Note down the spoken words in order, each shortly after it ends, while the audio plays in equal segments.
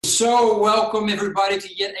So, welcome everybody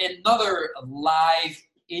to yet another live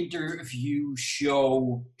interview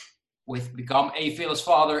show with Become a Fearless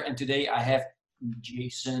Father. And today I have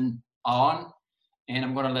Jason on, and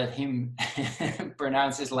I'm going to let him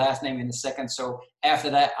pronounce his last name in a second. So,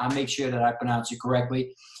 after that, I'll make sure that I pronounce it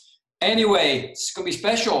correctly. Anyway, it's going to be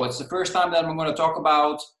special. It's the first time that I'm going to talk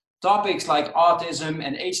about topics like autism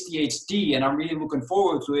and ADHD, and I'm really looking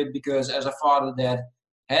forward to it because as a father that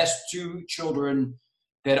has two children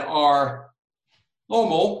that are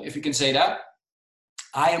normal, if you can say that,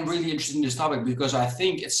 I am really interested in this topic because I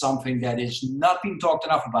think it's something that is not being talked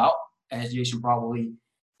enough about, as Jason probably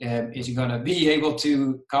is going to be able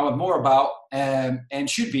to comment more about and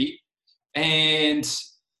should be. And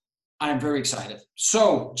I'm very excited.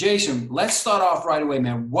 So, Jason, let's start off right away,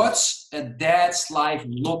 man. What's a dad's life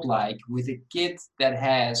look like with a kid that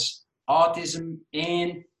has autism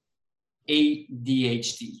and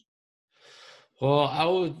ADHD? Well, I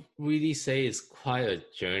would really say it's quite a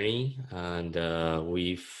journey, and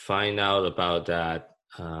we find out about that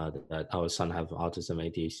our son have autism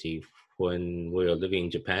ADHD when we were living in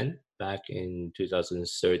Japan back in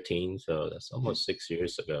 2013. So that's almost 6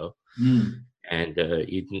 years ago. And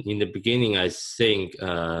in the beginning, I think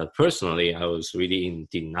personally, I was really in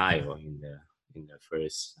denial in the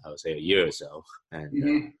first, I would say, a year or so,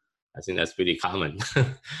 and. I think that's pretty common,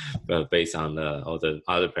 but based on all the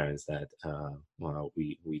other parents that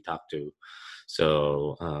we talk to.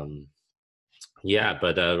 So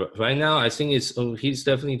but right now I think he's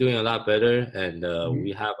definitely doing a lot better, and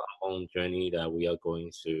we have our own journey that we are going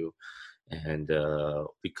through, and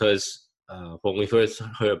because. When we first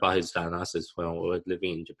heard about his diagnosis when we were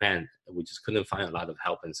living in Japan, we just couldn't find a lot of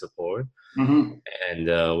help and support. And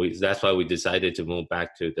that's why we decided to move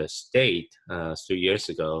back to the state 3 years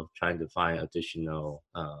ago, trying to find additional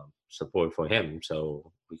support for him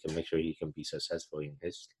so we can make sure he can be successful in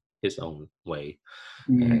his own way.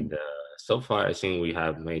 And so far, I think we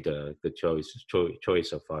have made a good choice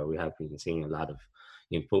so far. We have been seeing a lot of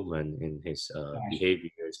improvement in his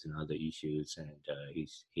behaviors and other issues, and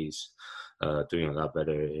he's doing a lot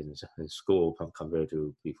better in school compared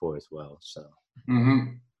to before as well. So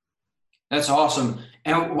that's awesome.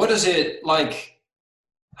 And what is it like?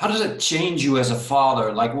 How does it change you as a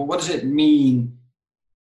father? Like, what does it mean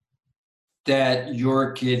that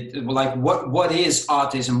your kid, like, what is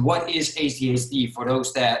autism? What is ADHD for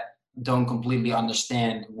those that don't completely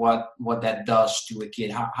understand what that does to a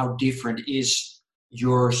kid? How different is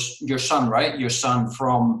your son, right? Your son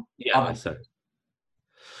from my son.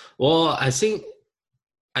 Well, I think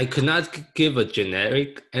I could not give a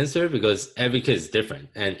generic answer because every kid is different,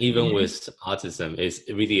 and even with autism, it's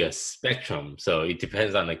really a spectrum. So it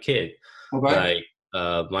depends on the kid. Okay.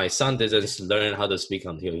 Like my son doesn't learn how to speak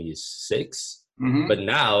until he's 6. But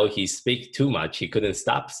now he speaks too much. He couldn't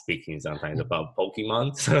stop speaking sometimes about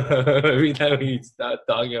Pokemon. So every time he started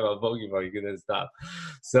talking about Pokemon, he couldn't stop.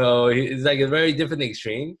 So it's like a very different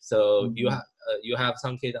extreme. So you have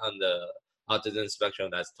some kid on the autism spectrum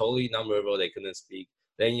that's totally nonverbal. They couldn't speak.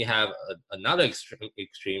 Then you have another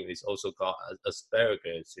extreme is also called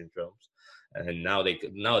Asperger's syndrome. And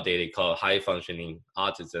nowadays they call high functioning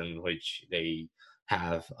autism, which they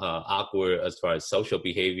have awkward as far as social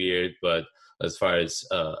behavior, but as far as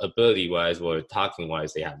ability wise or talking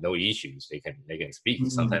wise, they have no issues. They can speak.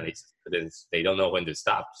 Sometimes they don't know when to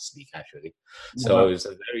stop to speak actually. So it's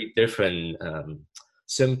a very different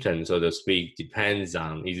symptom, so to speak. It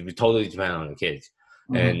totally depends on the kids.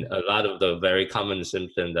 And a lot of the very common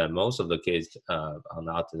symptoms that most of the kids on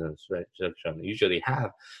the autism spectrum usually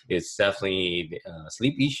have is definitely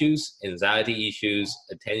sleep issues, anxiety issues,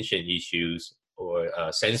 attention issues, or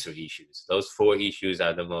sensory issues. Those 4 issues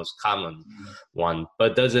are the most common one,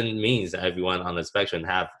 but doesn't mean that everyone on the spectrum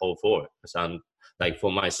have all 4. Like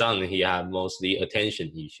for my son, he have mostly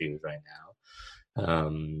attention issues right now.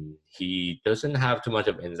 He doesn't have too much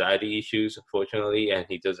of anxiety issues, fortunately, and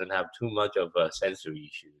he doesn't have too much of sensory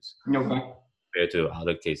issues compared to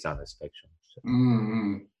other kids on the spectrum.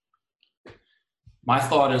 So. My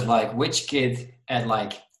thought is like, which kid at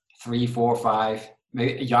like 3, 4, 5,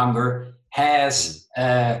 maybe younger, has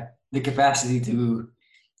the capacity to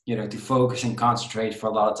focus and concentrate for a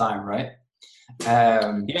lot of time, right?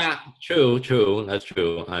 Yeah, true. That's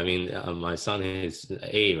true. I mean, my son is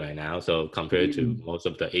 8 right now, so compared to most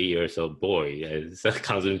of the 8-year-old boy, his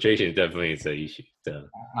concentration definitely is an issue. So.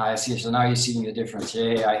 I see. So now you're seeing the difference.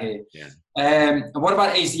 Yeah, I hear. Yeah. What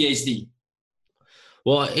about ADHD?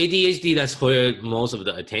 Well, ADHD, that's where most of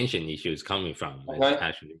the attention issues coming from,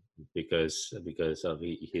 actually, because of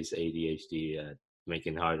his ADHD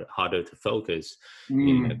making harder to focus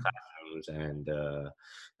in the classrooms, and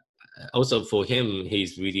also for him,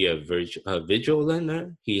 he's really a visual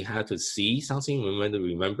learner. He had to see something,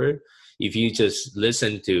 remember. If you just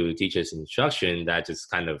listen to teacher's instruction, that just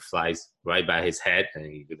kind of flies right by his head, and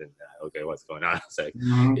he couldn't. Okay, what's going on? It's like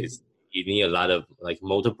you need a lot of like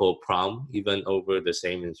multiple prompt, even over the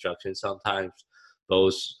same instruction. Sometimes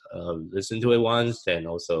both listen to it once, and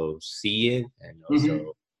also see it, and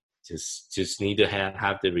also just need to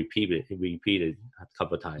have to repeat it a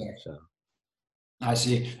couple of times. So. I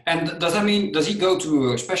see. And does that mean, does he go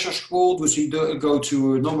to a special school? Does he go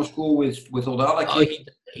to a normal school with all the other kids?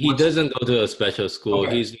 He doesn't go to a special school.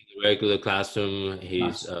 Okay. He's in a regular classroom.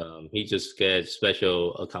 He's Nice. he just gets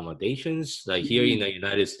special accommodations. Like here in the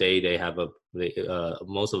United States, they have all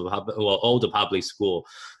the public school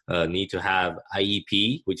need to have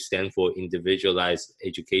IEP, which stands for Individualized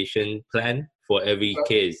Education Plan, for every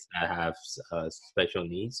kid that have special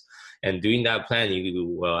needs. And doing that plan, you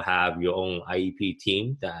will have your own IEP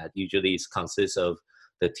team that usually consists of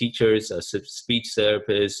the teachers, a speech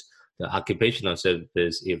therapist, the occupational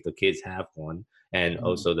therapist if the kids have one, and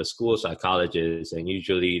also the school psychologist, and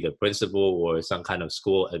usually the principal or some kind of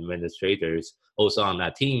school administrators also on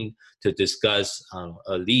that team to discuss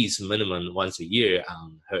at least minimum once a year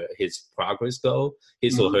his progress goal,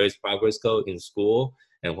 his or her progress goal in school,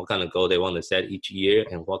 and what kind of goal they want to set each year,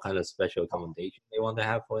 and what kind of special accommodation they want to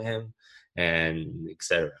have for him, and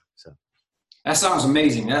etc. So that sounds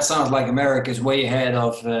amazing. That sounds like America's way ahead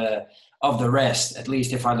of the rest. At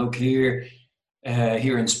least if I look here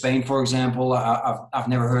in Spain, for example, I've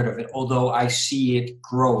never heard of it, although I see it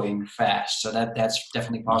growing fast. So that's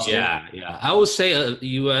definitely positive. Yeah. I would say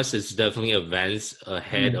U.S. is definitely advanced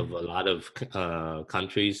ahead of a lot of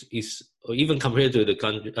countries. Even compared to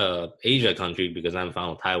the Asia country, because I'm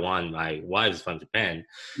from Taiwan, my wife is from Japan,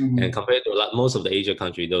 and compared to most of the Asia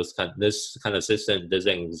country, this kind of system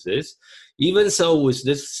doesn't exist. Even so, with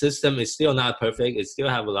this system, it's still not perfect. It still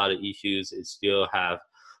have a lot of issues. It still have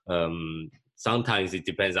sometimes it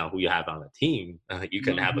depends on who you have on the team. You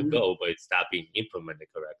can have a goal, but it's not being implemented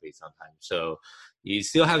correctly sometimes. So you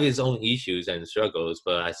still have its own issues and struggles,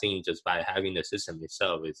 but I think just by having the system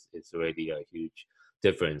itself, it's already a huge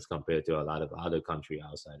difference compared to a lot of other countries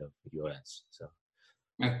outside of the US. So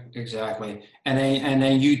exactly. And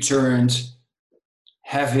then you turned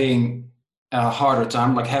having a harder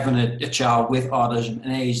time, like having a child with autism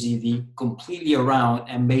and ADHD completely around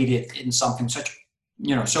and made it in something such,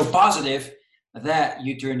 so positive that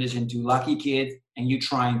you turn this into Lucky Kid, and you're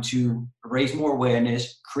trying to raise more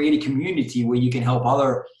awareness, create a community where you can help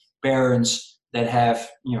other parents that have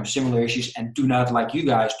similar issues and do not, like you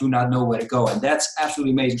guys, do not know where to go. And that's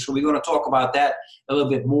absolutely amazing. So we're going to talk about that a little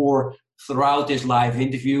bit more throughout this live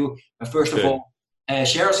interview. But first of all,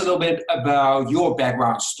 share us a little bit about your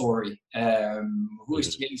background story. Who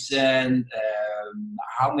is Jason?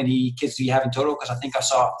 How many kids do you have in total? Because I think I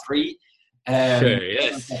saw 3. Sure,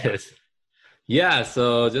 yes. Yeah,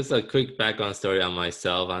 so just a quick background story on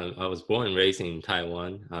myself. I was born and raised in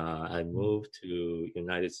Taiwan. I moved to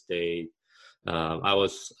United States. I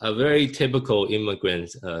was a very typical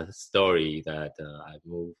immigrant story that I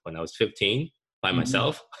moved when I was 15 by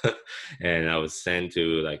myself, and I was sent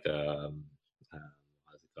to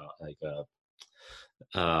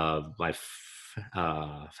my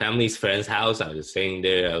family's friend's house. I was staying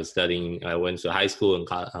there. I was studying. I went to high school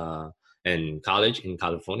and college in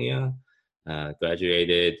California.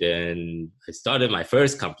 Graduated, and I started my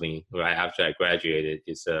first company right after I graduated.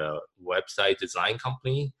 It's a website design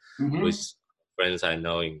company with friends I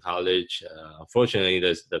know in college. Unfortunately,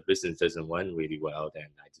 the business doesn't went really well. Then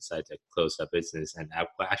I decided to close that business, and I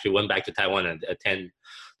actually went back to Taiwan and attend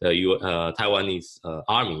the Taiwanese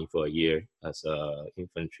army for a year as an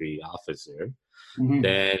infantry officer.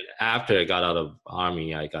 Then after I got out of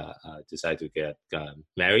army, I decided to get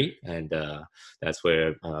married, and that's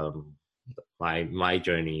where my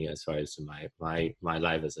journey as far as my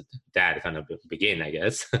life as a dad kind of begin, I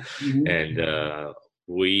guess. And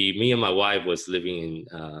me and my wife was living in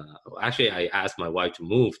actually I asked my wife to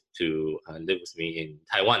move to live with me in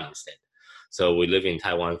Taiwan instead. So we lived in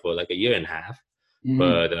Taiwan for like a year and a half.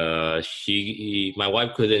 But my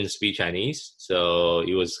wife couldn't speak Chinese, so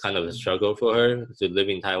it was kind of a struggle for her to live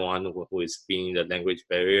in Taiwan with being the language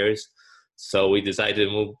barriers. So we decided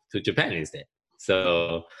to move to Japan instead.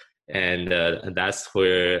 So and that's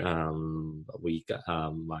where we got,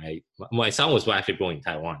 my son was actually born in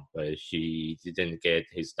Taiwan, but she didn't get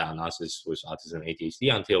his diagnosis with autism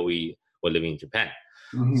ADHD until we were living in Japan.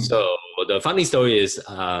 So the funny story is,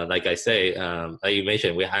 like I say, like you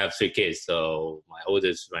mentioned, we have 3 kids. So my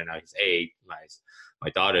oldest right now is 8. My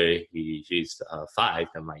daughter, she's 5,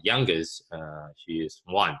 and my youngest, she is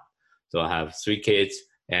 1. So I have 3 kids.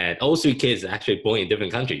 And all three kids are actually born in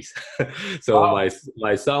different countries. So Wow.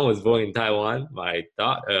 my son was born in Taiwan. My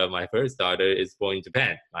first daughter is born in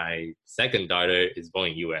Japan. My second daughter is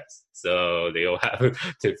born in US. So they all have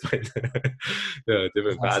different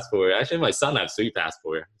passport. Actually, my son has 3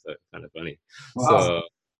 passports. So it's kind of funny. Wow. So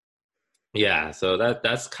yeah, so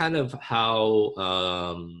that's kind of how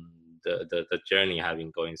the journey I've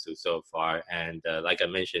been going through so far. And like I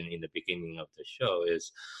mentioned in the beginning of the show,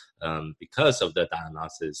 is because of the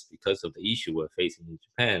diagnosis, because of the issue we're facing in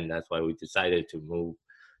Japan, that's why we decided to move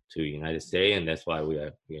to the United States, and that's why we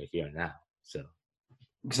are here now. So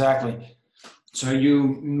Exactly. So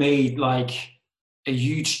you made like a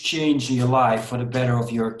huge change in your life for the better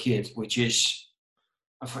of your kid, which is,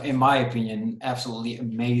 in my opinion, absolutely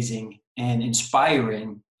amazing and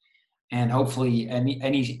inspiring. And hopefully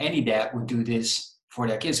any dad would do this for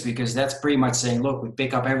their kids, because that's pretty much saying, look, we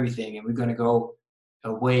pick up everything and we're going to go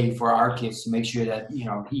away for our kids to make sure that, you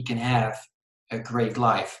know, he can have a great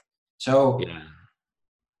life. So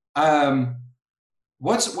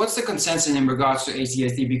what's the consensus in regards to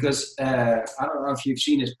ADHD? Because I don't know if you've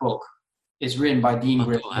seen his book. It's written by Dean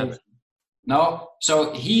Graziosi. No?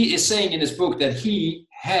 So he is saying in his book that he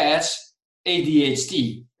has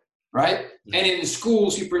ADHD, right? And in the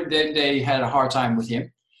schools, they had a hard time with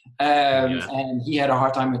him. And he had a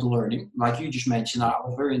hard time with learning, like you just mentioned. I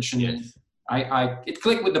was very interested in it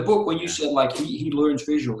clicked with the book when you said like he learns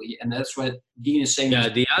visually, and that's what Dean is saying. Yeah,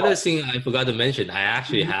 the other thing I forgot to mention, I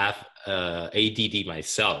actually have ADD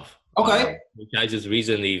myself. Okay. Which I just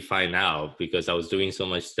recently find out because I was doing so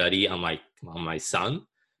much study on my son,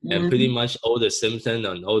 and pretty much all the symptoms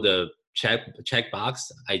and all the check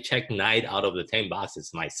box, I check 9 out of the 10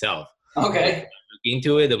 boxes myself. Okay.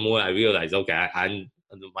 Into it, the more I realize, okay,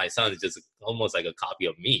 my son is just almost like a copy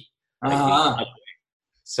of me.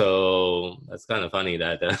 So that's kind of funny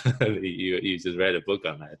that you just read a book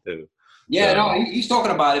on that too. Yeah, so, no, he's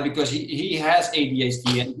talking about it because he has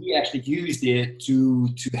ADHD, and he actually used it to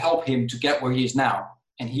help him to get where he is now.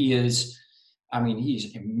 And he is, I mean,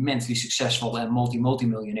 he's immensely successful and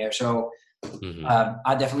multi-millionaire. So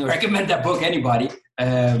I definitely recommend that book, anybody.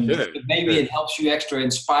 Maybe it helps you extra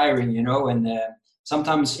inspiring, you know, and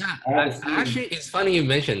sometimes. Yeah, actually, it's funny you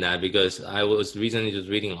mentioned that because I was recently just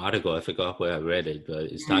reading an article. I forgot where I read it, but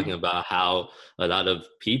it's talking about how a lot of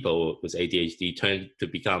people with ADHD turned to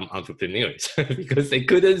become entrepreneurs because they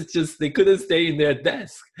couldn't stay in their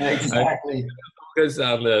desk. Exactly. Focus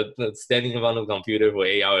on the standing in front of a computer for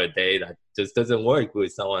 8 hours a day. That just doesn't work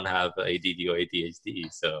with someone have ADD or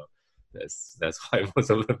ADHD. So that's why most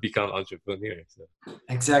of them become entrepreneurs. So.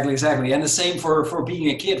 Exactly. And the same for being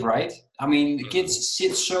a kid, right? I mean, the kids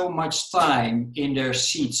sit so much time in their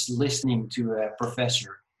seats listening to a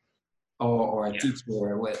professor or a teacher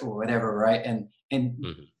or whatever, right? And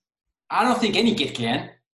I don't think any kid can.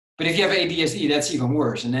 But if you have ADHD, that's even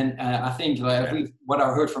worse. And then I think what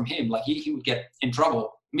I heard from him, like he would get in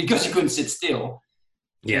trouble because he couldn't sit still.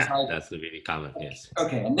 Yeah, that's really common, yes.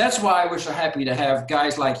 Okay, and that's why we're so happy to have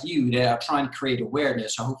guys like you that are trying to create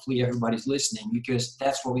awareness. So hopefully everybody's listening, because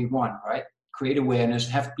that's what we want, right? Create awareness,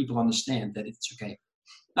 have people understand that it's okay.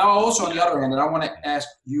 Now, also on the other hand, and I want to ask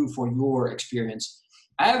you for your experience,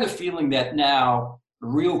 I have the feeling that now,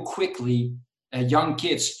 real quickly, young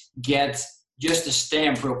kids get just a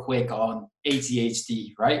stamp real quick on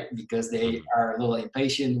ADHD, right? Because they are a little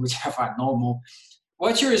impatient, which I find normal.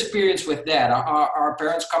 What's your experience with that? Are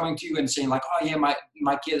parents coming to you and saying like, oh yeah, my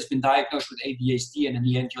kid has been diagnosed with ADHD, and in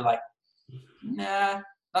the end you're like, nah,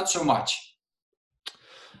 not so much?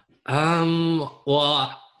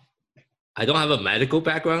 Well, I don't have a medical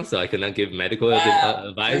background, so I cannot give medical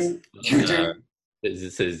advice.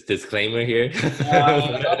 This is disclaimer here.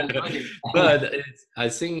 But I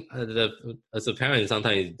think as a parent,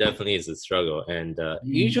 sometimes it definitely is a struggle, and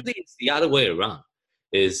usually it's the other way around.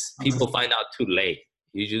 Is people find out too late.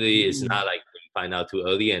 Usually it's not like you find out too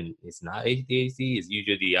early and it's not ADHD. It's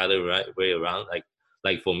usually the other way around.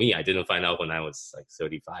 Like for me, I didn't find out when I was like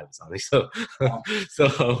 35 or something. So,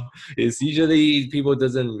 so it's usually people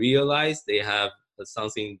doesn't realize they have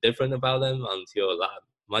something different about them until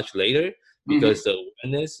much later, because the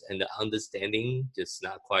awareness and the understanding just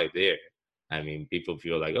not quite there. I mean, people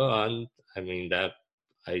feel like, that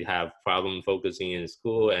I have problem focusing in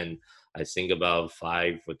school, and I think about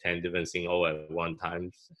 5 or 10 different things all at one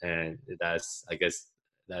time, and I guess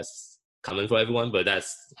that's common for everyone, but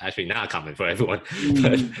that's actually not common for everyone.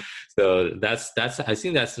 So that's I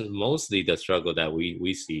think that's mostly the struggle that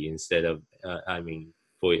we see, instead of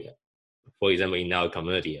for example in our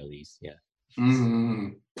community at least.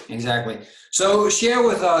 Exactly. So share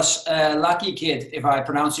with us, Lucky Kid, if I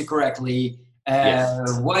pronounce it correctly,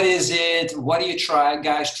 Yes. What is it? What are you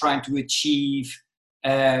guys trying to achieve?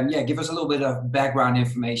 Give us a little bit of background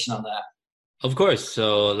information on that. Of course.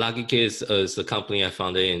 So Lucky Kids is a company I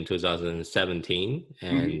founded in 2017,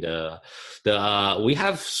 and we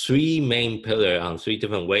have three main pillars on three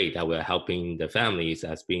different ways that we're helping the families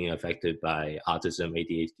that's being affected by autism,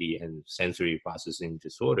 ADHD, and sensory processing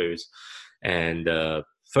disorders. And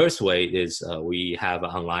first way is we have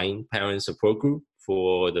an online parent support group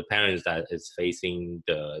for the parents that is facing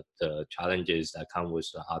the challenges that come with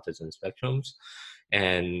the autism spectrums.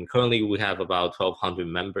 And currently we have about 1,200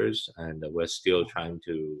 members, and we're still trying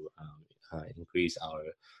to increase our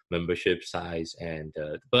membership size. And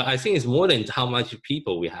but I think it's more than how much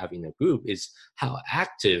people we have in the group, is how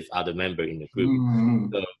active are the members in the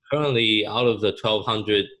group. So currently, out of the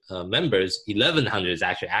 1,200 members, 1,100 is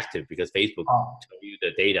actually active, because Facebook tells you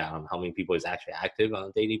the data on how many people is actually active on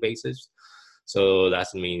a daily basis. So that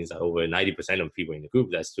means that over 90% of people in the group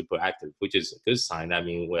that's super active, which is a good sign. That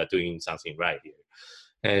means we're doing something right here.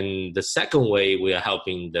 And the second way we are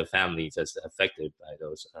helping the families that's affected by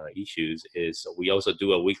those issues is we also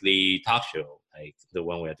do a weekly talk show, like the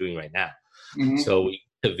one we're doing right now. So we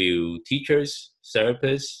interview teachers,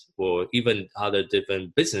 therapists, or even other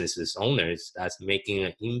different businesses owners that's making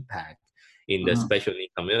an impact in the special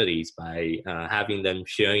needs communities by having them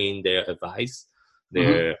sharing their advice,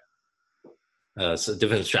 their so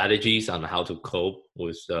different strategies on how to cope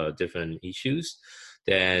with different issues.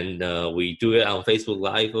 Then we do it on Facebook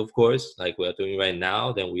Live, of course, like we're doing right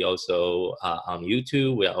now. Then we also on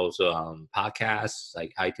YouTube. We're also on podcasts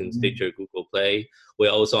like iTunes, Stitcher, Google Play. We're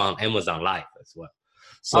also on Amazon Live as well.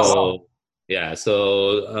 So that's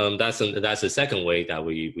the second way that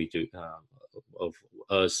we do of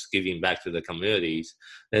us giving back to the communities.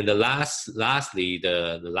 And the last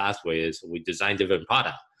way is we design different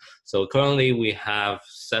products. So currently we have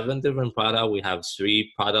 7 different products. We have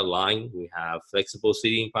 3 product line. We have flexible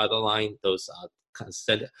seating product line. Those are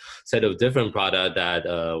set of different products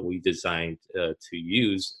that we designed to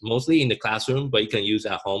use mostly in the classroom, but you can use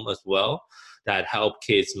at home as well. That help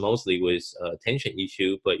kids mostly with attention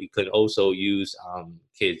issue, but you can also use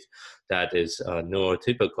kids that is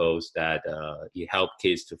neurotypicals that you help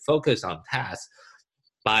kids to focus on tasks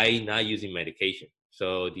by not using medication.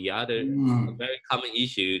 So the other very common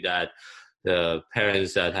issue that the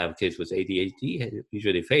parents that have kids with ADHD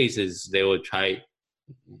usually face is they will try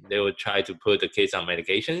to put the kids on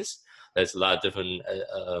medications. There's a lot of different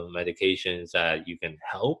medications that you can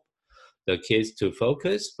help the kids to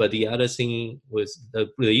focus. But the other thing was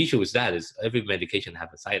the issue with that is every medication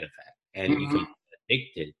have a side effect, and you can be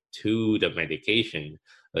addicted to the medication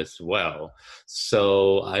as well.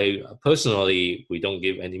 So we don't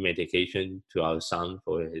give any medication to our son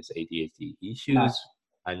for his ADHD issues. No.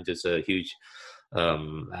 I'm just a huge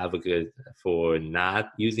advocate for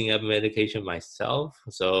not using a medication myself.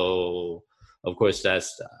 So of course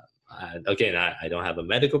that's again, I don't have a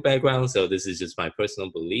medical background, so this is just my personal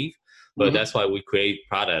belief. But that's why we create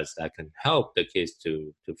products that can help the kids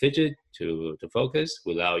to fidget, to focus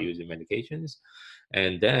without using medications.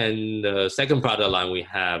 And then the second product line we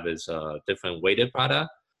have is a different weighted product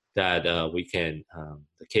that the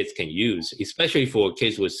kids can use, especially for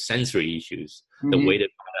kids with sensory issues. The weighted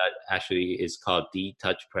product actually is called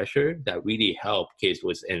D-Touch Pressure, that really help kids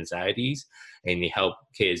with anxieties, and it help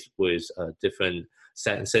kids with different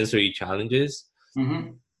sensory challenges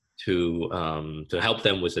to help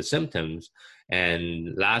them with the symptoms.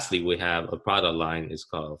 And lastly, we have a product line. It's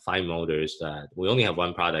called Fine Motors. That we only have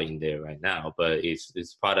one product in there right now, but it's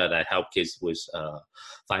product that help kids with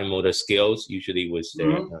fine motor skills, usually with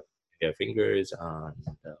their fingers.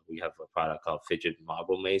 We have a product called Fidget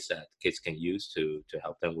Marble Maze that kids can use to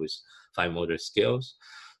help them with fine motor skills.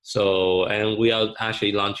 So, and we are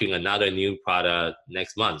actually launching another new product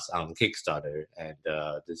next month on Kickstarter. And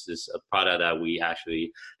this is a product that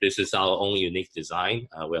this is our own unique design.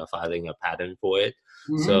 We are filing a patent for it.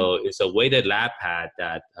 So it's a weighted lap pad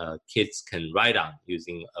that kids can write on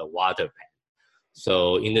using a water pen.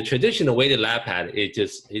 So in the traditional weighted lap pad, it's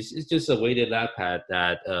just a weighted lap pad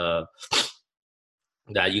that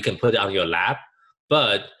you can put on your lap,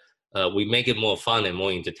 but we make it more fun and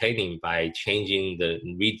more entertaining by redesigning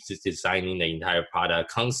the entire product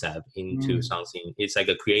concept into something. It's like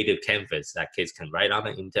a creative canvas that kids can write on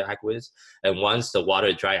and interact with. And once the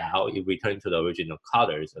water dry out, it returns to the original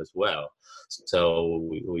colors as well. So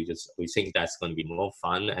we think that's going to be more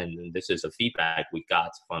fun. And this is a feedback we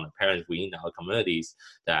got from the parents within our communities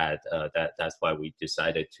that's why we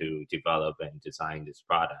decided to develop and design this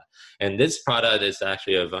product. And this product is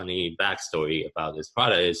actually a funny backstory about this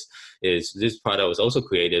product is this product was also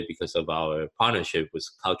created because of our partnership with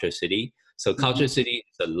Culture City. So Culture City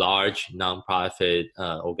is a large nonprofit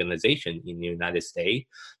organization in the United States.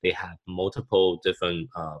 They have multiple different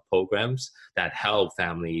programs that help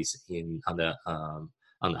families on the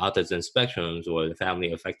autism spectrums or the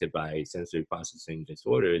family affected by sensory processing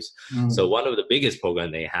disorders. So one of the biggest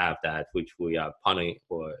programs they have that which we are partnering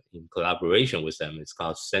or in collaboration with them is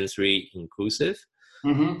called Sensory Inclusive.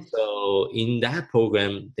 So in that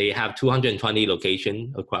program, they have 220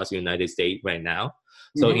 locations across the United States right now.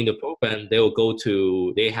 So in the program,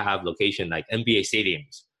 they have locations like NBA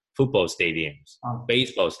stadiums, football stadiums,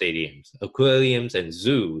 baseball stadiums, aquariums, and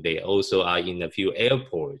zoo. They also are in a few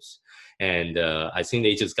airports. And I think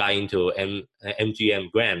they just got into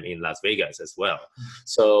MGM Grand in Las Vegas as well.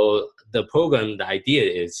 So the program, the idea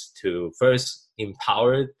is to first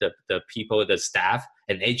empower the people, the staff,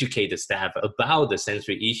 and educate the staff about the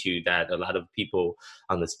sensory issue that a lot of people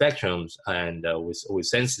on the spectrums and with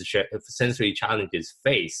sensory challenges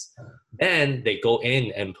face. Then they go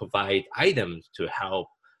in and provide items to help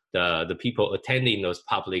the people attending those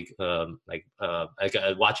public, like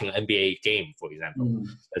watching an NBA game, for example.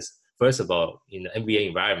 First of all, in the NBA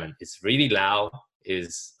environment, it's really loud.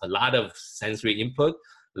 Is a lot of sensory input,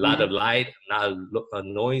 a lot of light, a lot of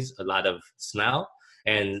noise, a lot of smell,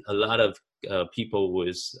 and a lot of people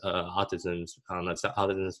with autism on the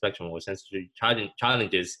autism spectrum or sensory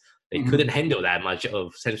challenges. They couldn't handle that much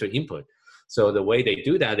of sensory input. So the way they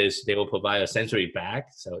do that is they will provide a sensory bag.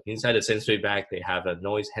 So inside the sensory bag, they have a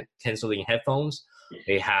noise canceling headphones.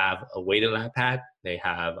 They have a weighted lap pad. They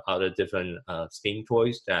have other different STEAM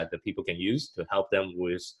toys that the people can use to help them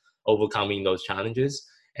with overcoming those challenges.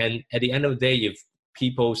 And at the end of the day, if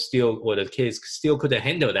people still, or the kids still couldn't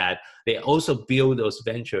handle that, they also build those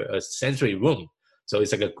a sensory room. So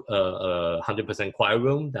it's like a 100% quiet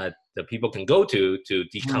room that the people can go to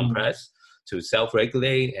decompress, to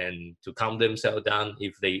self-regulate, and to calm themselves down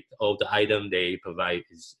if all the item they provide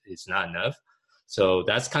is not enough. So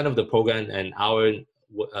that's kind of the program, and our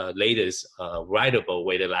latest writable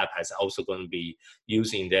weighted lap is also going to be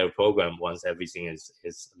using their program once everything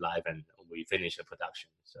is live and we finish the production.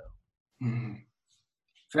 So.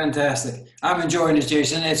 Fantastic. I'm enjoying this,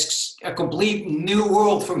 Jason. It's a complete new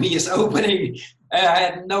world for me. It's opening. I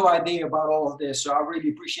had no idea about all of this. So I really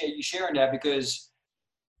appreciate you sharing that, because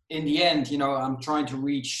in the end, I'm trying to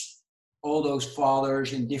reach all those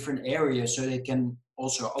fathers in different areas so they can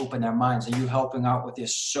also open their minds, and you helping out with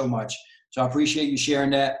this so much. So I appreciate you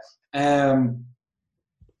sharing that.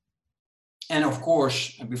 And of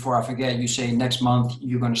course, before I forget, you say next month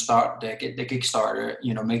you're going to start the Kickstarter.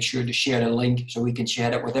 Make sure to share the link so we can share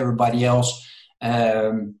that with everybody else.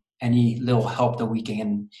 Any little help that we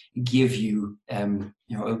can give you, it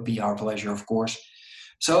would be our pleasure, of course.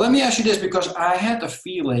 So let me ask you this, because I had the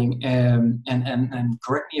feeling, and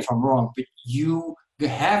correct me if I'm wrong, but you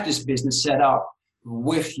have this business set up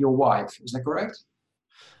with your wife. Is that correct?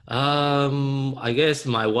 I guess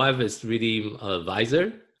my wife is really an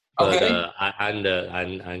advisor. But okay.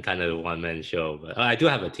 I'm kind of a one-man show. But I do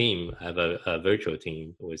have a team. I have a virtual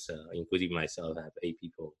team with, including myself, I have 8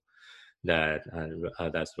 people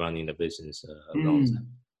that's running the business alongside.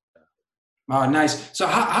 Oh, nice. So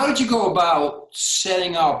how did you go about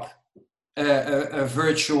setting up a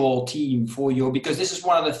virtual team for you? Because this is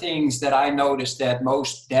one of the things that I noticed that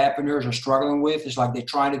most dadpreneurs are struggling with. Is like they're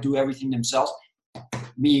trying to do everything themselves,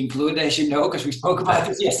 me included, as you know, because we spoke about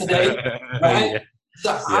this yesterday, right? Yeah.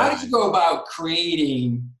 So how did you go about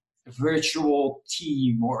creating a virtual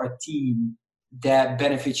team or a team that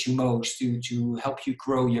benefits you most to help you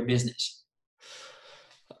grow your business?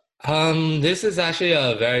 This is actually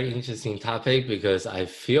a very interesting topic, because I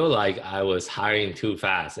feel like I was hiring too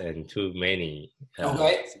fast and too many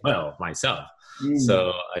myself.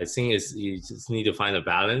 So I think you just need to find a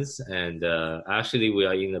balance, and actually we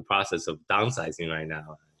are in the process of downsizing right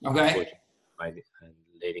now. Okay. I'm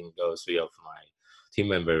letting go 3 of my team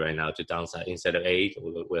member right now to downsize. Instead of 8,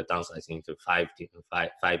 we're downsizing to 5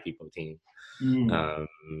 people team.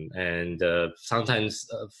 And sometimes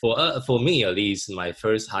for me at least, my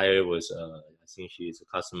first hire was I think she's a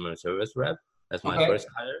customer service rep. That's my first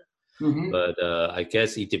hire. But I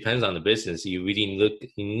guess it depends on the business. You really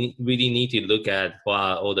need to look at what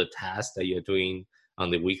are all the tasks that you're doing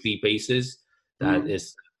on the weekly basis. That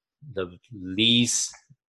is the least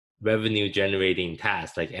revenue generating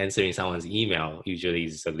task, like answering someone's email usually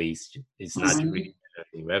is the least. It's not really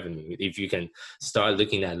generating revenue. If you can start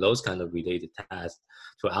looking at those kind of related tasks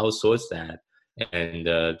to outsource that. And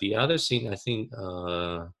the other thing I think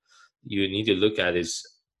you need to look at is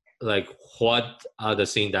like what are the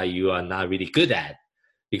things that you are not really good at,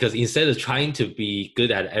 because instead of trying to be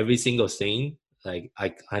good at every single thing,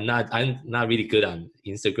 I'm not really good on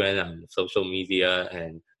Instagram, on social media,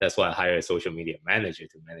 and that's why I hired a social media manager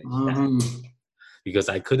to manage that, because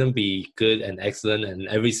I couldn't be good and excellent in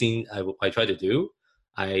everything I try to do.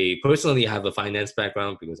 I personally have a finance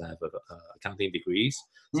background because I have accounting degrees,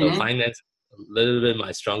 so finance a little bit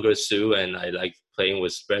my stronger suit, and I like playing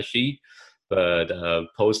with spreadsheet. But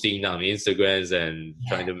posting on Instagrams and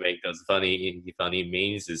trying to make those funny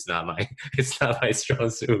memes is not my it's not my strong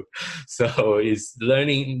suit. So it's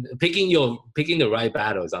learning, picking the right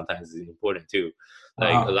battle sometimes is important too.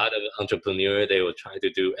 Like a lot of entrepreneurs, they will try to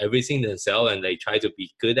do everything themselves and they try to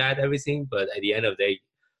be good at everything, but at the end of the day,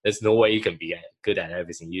 there's no way you can be good at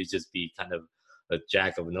everything. You just be kind of a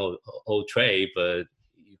jack of all trade, but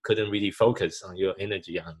you couldn't really focus on your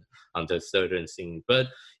energy on the certain thing. But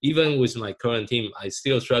even with my current team, I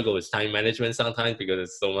still struggle with time management sometimes because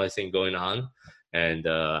there's so much thing going on. And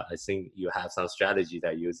I think you have some strategy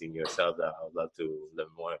that you're using yourself that I would love to learn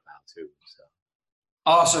more about too. So.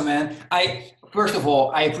 Awesome, man. First of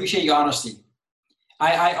all, I appreciate your honesty.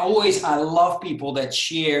 I love people that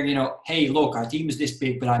share, hey, look, our team is this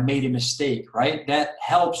big, but I made a mistake, right? That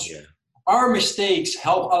helps. Yeah. Our mistakes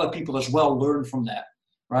help other people as well learn from that,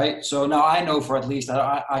 right? So now I know for at least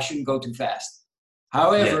I shouldn't go too fast.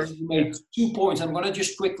 However, you made 2 points. I'm going to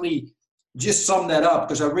just quickly sum that up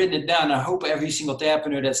because I've written it down. I hope every single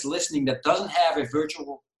Tapreneur that's listening that doesn't have a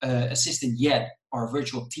virtual assistant yet or a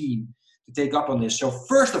virtual team to take up on this. So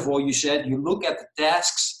first of all, you said you look at the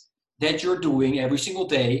tasks that you're doing every single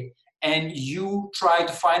day, and you try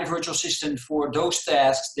to find a virtual assistant for those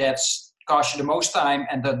tasks that cost you the most time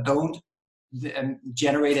and that don't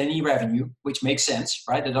generate any revenue, which makes sense,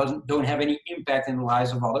 right? That don't have any impact in the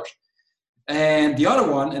lives of others. And the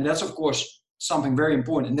other one, and that's of course something very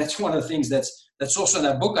important, and that's one of the things that's also in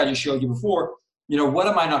that book I just showed you before. What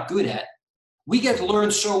am I not good at? We get to learn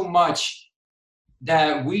so much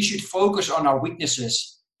that we should focus on our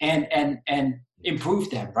weaknesses and improve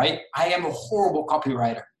them, right? I am a horrible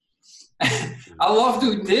copywriter. I love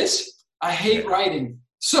doing this. I hate writing.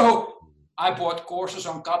 So I bought courses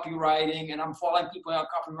on copywriting and I'm following people on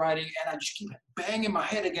copywriting and I just keep banging my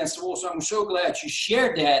head against the wall. So I'm so glad you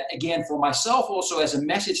shared that again for myself also as a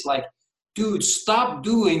message like, dude, stop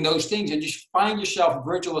doing those things and just find yourself a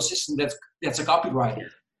virtual assistant that's a copywriter.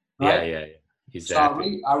 Right? Yeah.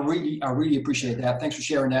 Exactly. So I really appreciate that. Thanks for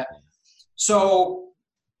sharing that. So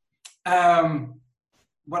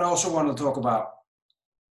what I also want to talk about,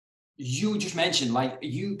 you just mentioned, like,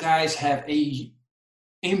 you guys have a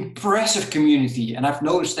impressive community, and I've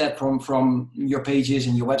noticed that from your pages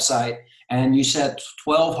and your website, and you said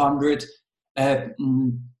 1,200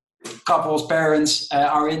 couples, parents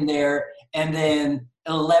are in there, and then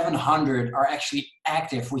 1,100 are actually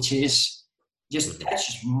active, which is that's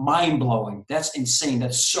just mind-blowing. That's insane.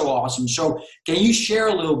 That's so awesome. So can you share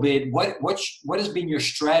a little bit what has been your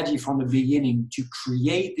strategy from the beginning to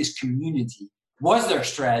create this community? Was there a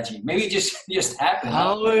strategy? Maybe it just happened.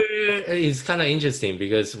 It's kind of interesting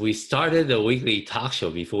because we started a weekly talk show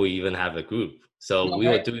before we even have a group. So we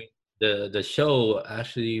were doing the show.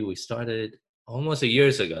 Actually, we started almost a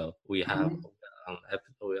years ago. We have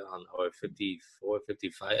we're on our 54,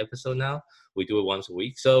 55 episode now. We do it once a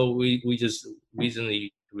week. So we just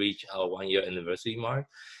recently reached our 1 year anniversary mark.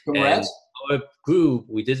 Congrats. And our group,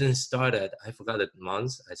 we didn't start at, I forgot the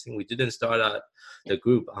months. I think we didn't start at the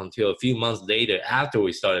group until a few months later after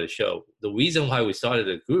we started the show. The reason why we started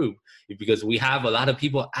the group is because we have a lot of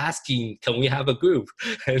people asking, can we have a group?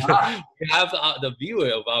 And we have the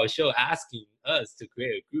viewer of our show asking us to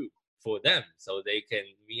create a group for them so they can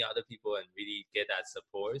meet other people and really get that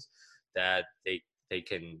support that they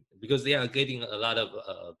can, because they are getting a lot of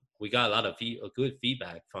we got a lot of good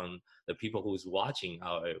feedback from the people who's watching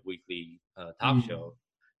our weekly talk show.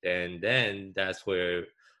 And then that's where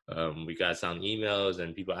we got some emails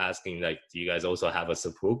and people asking, like, do you guys also have a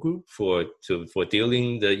support group for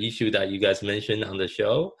dealing the issue that you guys mentioned on the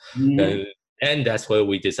show? And that's where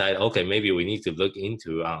we decided, okay, maybe we need to look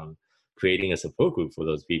into creating a support group for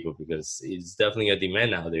those people, because it's definitely a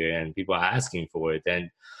demand out there and people are asking for it.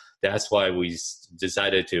 And that's why we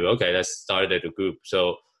decided to, okay, let's start at a group.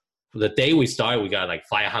 So the day we started, we got like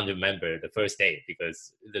 500 members the first day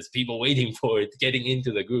because there's people waiting for it, getting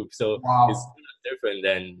into the group. So it's different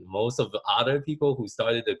than most of the other people who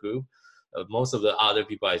started the group. Most of the other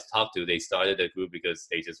people I talked to, they started a group because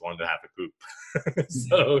they just wanted to have a group.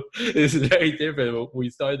 So it's very different. We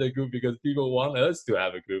started a group because people want us to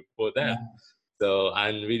have a group for them. So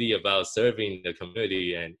I'm really about serving the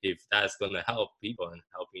community, and if that's going to help people and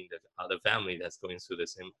helping the other family that's going through the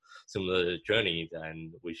similar journey,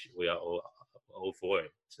 then we are all for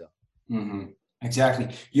it. So. Exactly.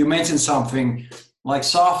 You mentioned something like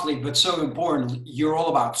softly, but so important. You're all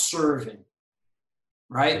about serving,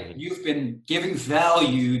 right? Mhm. You've been giving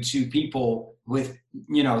value to people with,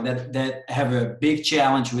 that have a big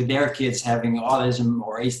challenge with their kids having autism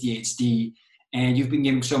or ADHD, and you've been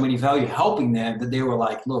giving so many value, helping them, that they were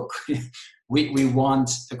like, look, we want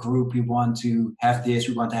a group, we want to have this,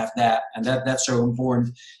 we want to have that, and that's so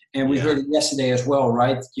important. And we Yeah. heard it yesterday as well,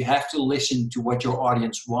 right? You have to listen to what your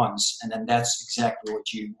audience wants, and then that's exactly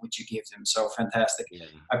what you give them. So fantastic. Yeah, I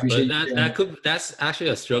but appreciate you sharing. that's actually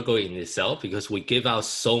a struggle in itself because we give out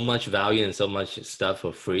so much value and so much stuff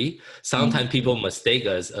for free. Sometimes people mistake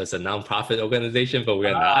us as a nonprofit organization, but we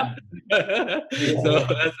are not. So Yeah.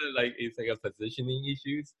 that's like it's like a positioning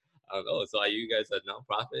issues. Oh, so are you guys a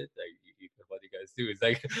nonprofit? Like, what do you guys do? It's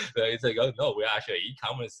like it's like, oh no, we're actually an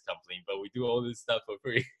e-commerce company, but we do all this stuff for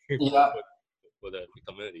free Yeah. for the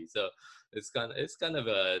community. So it's kind of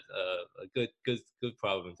a good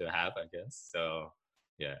problem to have, I guess. So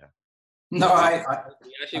yeah. No,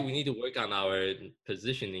 So we need to work on our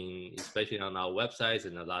positioning, especially on our websites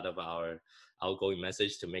and a lot of our outgoing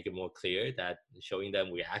message to make it more clear that showing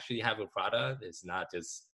them we actually have a product. It's not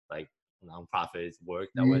just like nonprofit work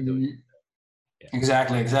that we're doing. Yeah.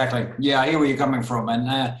 Exactly. Yeah, I hear where you're coming from. And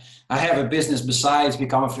I have a business besides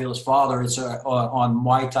Become a Fearless Father. It's on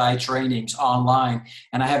Muay Thai trainings online,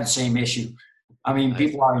 and I have the same issue. I mean,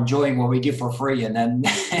 people are enjoying what we give for free, and then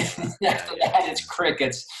after that, it's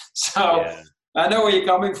crickets. So I know where you're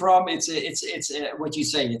coming from. It's what you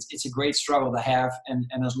say. It's a great struggle to have, and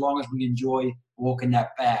as long as we enjoy walking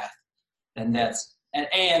that path, then that's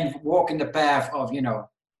and walking the path of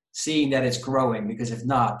seeing that it's growing, because if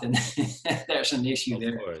not, then there's an issue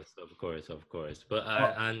there. Of course. But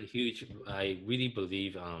I'm huge. I really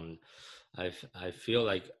believe I feel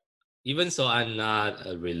like, even so I'm not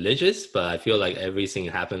religious, but I feel like everything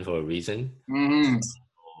happened for a reason. Mm-hmm.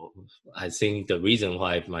 So I think the reason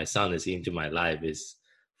why my son is into my life is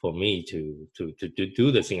for me to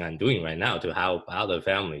do the thing I'm doing right now, to help other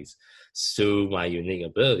families through my unique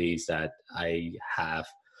abilities that I have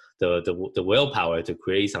the willpower to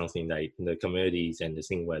create something like the communities and the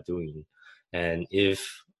thing we're doing. And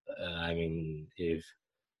if if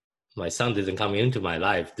my son didn't come into my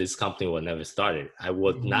life, this company would never started. I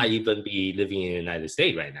would not even be living in the United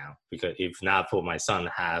States right now, because if not for my son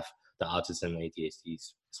have the autism ADHD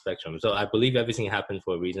spectrum. So I believe everything happened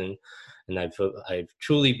for a reason, and I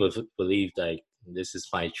truly believe like this is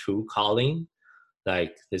my true calling.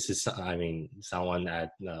 Like this is, someone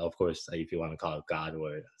that, of course, if you want to call it God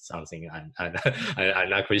or something, I'm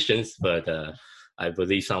not Christians, but I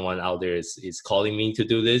believe someone out there is calling me to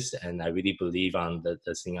do this, and I really believe on the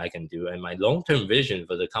thing I can do. And my long-term vision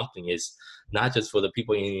for the company is not just for the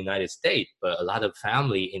people in the United States, but a lot of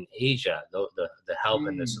family in Asia. The help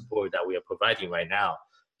and the support that we are providing right now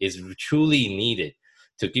is truly needed.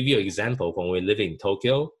 To give you an example, when we live in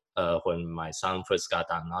Tokyo, when my son first got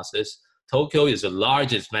diagnosis, Tokyo is the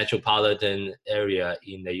largest metropolitan area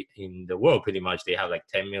in the world. Pretty much, they have like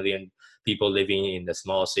 10 million people living in the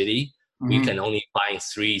small city. We can only find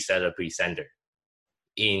 3 therapy centers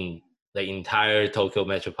in the entire Tokyo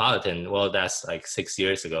metropolitan. Well, that's like 6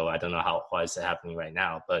 years ago. I don't know why it's happening right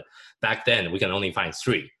now, but back then we can only find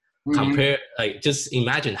 3. Compare, like, just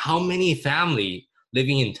imagine how many family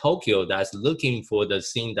living in Tokyo that's looking for the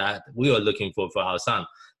thing that we are looking for our son,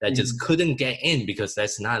 that just couldn't get in because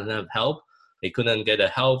there's not enough help. They couldn't get a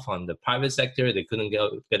help from the private sector. They couldn't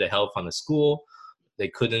get a help from the school.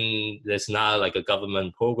 There's not like a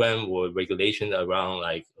government program or regulation around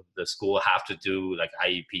like the school have to do like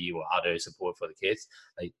IEP or other support for the kids.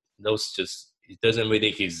 Like those it doesn't really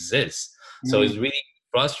exist. So it's really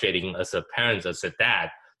frustrating as a parent, as a dad,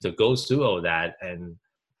 to go through all that. And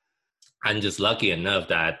I'm just lucky enough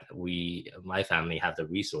that my family have the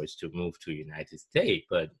resource to move to United States,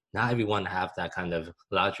 but not everyone have that kind of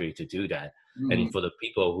luxury to do that. And for the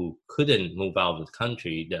people who couldn't move out of the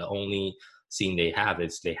country, the only thing they have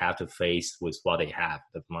is they have to face with what they have,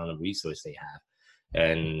 the amount of resource they have.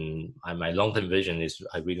 And my long-term vision is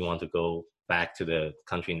I really want to go back to the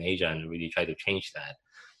country in Asia and really try to change that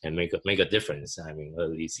and make a difference. I mean,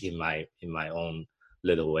 at least in my own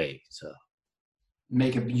little way. So.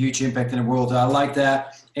 Make a huge impact in the world. I like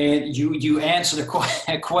that. And you answered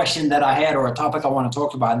a question that I had, or a topic I want to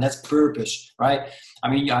talk about, and that's purpose, right? I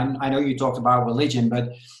mean, I know you talked about religion,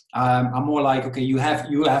 but I'm more like, okay, you have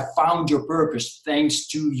found your purpose thanks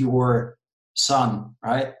to your son,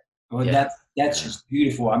 right? Well, that's just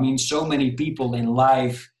beautiful. I mean, so many people in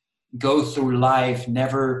life go through life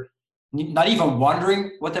not even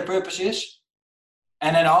wondering what their purpose is.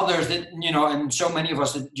 And then others that, and so many of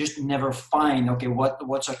us that just never find, okay,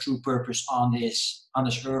 what's our true purpose on this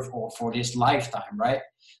earth or for this lifetime, right?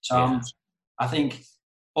 So I think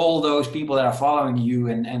all those people that are following you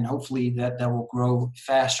and hopefully that will grow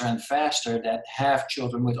faster and faster that have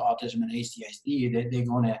children with autism and ADHD, that they're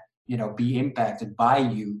going to, be impacted by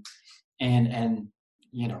you and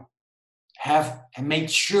have and make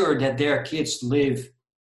sure that their kids live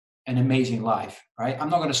an amazing life, right? I'm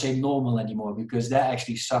not going to say normal anymore because that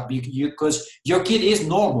actually sucks. Because your kid is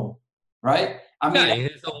normal, right? I mean,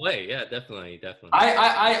 in his own way, yeah, definitely.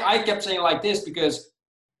 I kept saying like this because,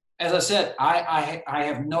 as I said, I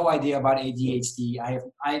have no idea about ADHD.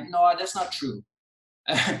 No, that's not true.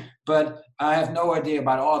 But I have no idea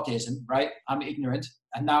about autism, right? I'm ignorant,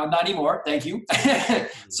 and now not anymore. Thank you.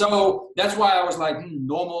 So that's why I was like,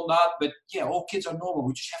 normal, not, but yeah, all kids are normal.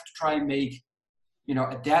 We just have to try and make.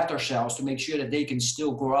 Adapt ourselves to make sure that they can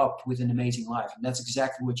still grow up with an amazing life. And that's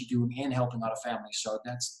exactly what you're doing and helping other families. So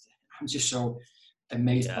I'm just so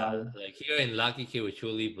amazed by it. Like here in Lucky Kid, we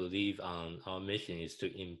truly believe our mission is to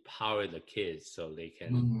empower the kids so they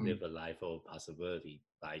can live a life of possibility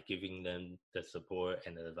by giving them the support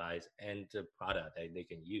and the advice and the product that they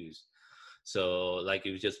can use. So like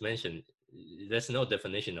you just mentioned, there's no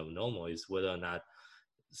definition of normal. It's whether or not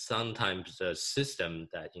sometimes the system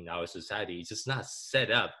that in our society is just not set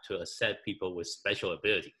up to accept people with special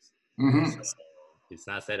abilities. So it's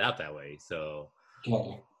not set up that way. So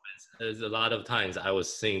there's a lot of times I would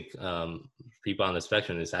think people on the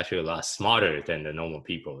spectrum is actually a lot smarter than the normal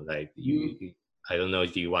people. Like I don't know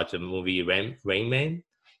if you watch the movie Rain Man.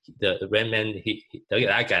 The Rain Man,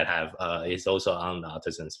 that guy is also on the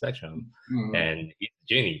autism spectrum, and he's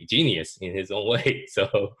genius in his own way.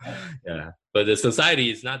 So yeah, but the society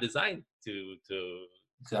is not designed to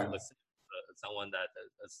someone that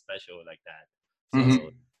is special like that. So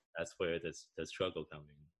that's where the struggle comes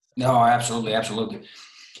in. No, absolutely.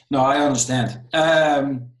 No, I understand.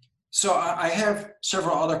 So I have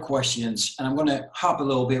several other questions, and I'm going to hop a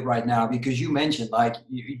little bit right now because you mentioned like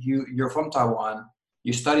you're from Taiwan.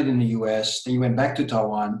 You studied in the US, then you went back to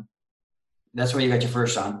Taiwan. That's where you got your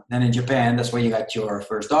first son. Then in Japan, that's where you got your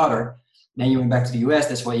first daughter. Then you went back to the US,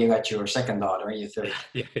 that's where you got your second daughter and your third.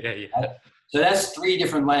 Yeah. Right? So that's 3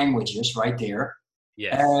 different languages right there.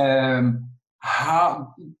 Yes. I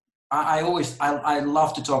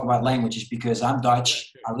love to talk about languages because I'm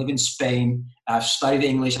Dutch. I live in Spain. I've studied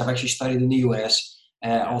English. I've actually studied in the US.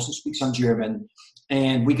 I also speak some German.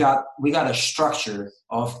 And we got a structure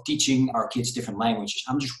of teaching our kids different languages.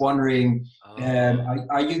 I'm just wondering,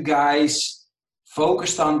 are you guys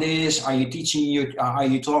focused on this? Are you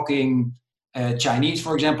talking Chinese,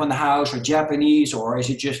 for example, in the house, or Japanese, or is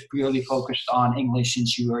it just purely focused on English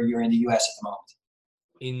since you're in the US at the moment?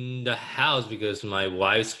 In the house, because my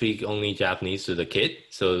wife speaks only Japanese to the kid,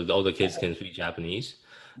 so all the kids can speak Japanese.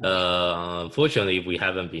 Unfortunately, we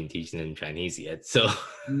haven't been teaching them Chinese yet, so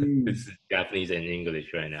it's Japanese and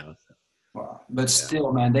English right now. So. Wow. But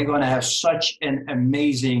still, man, they're going to have such an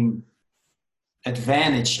amazing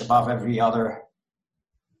advantage above every other.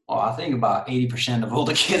 Well, I think about 80% of all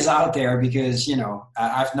the kids out there, because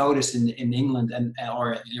I've noticed in England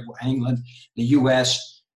or England, the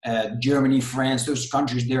US, Germany, France, those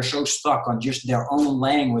countries, they're so stuck on just their own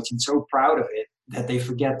language and so proud of it that they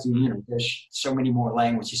forget to, there's so many more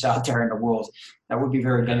languages out there in the world that would be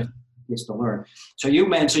very beneficial to learn. So you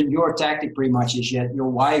mentioned your tactic pretty much is your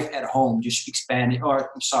wife at home just speaks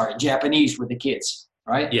Japanese with the kids,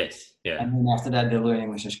 right? Yes. Yeah. And then after that, they learn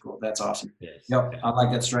English in school. That's awesome. Yes. Yep. I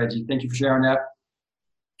like that strategy. Thank you for sharing that.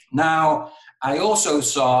 Now, I also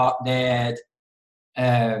saw that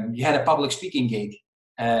you had a public speaking gig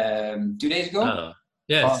 2 days ago.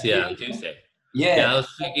 Yes. On Tuesday. Yeah, I was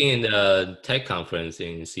speaking in the tech conference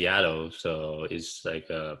in Seattle. So it's like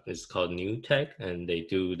it's called New Tech, and they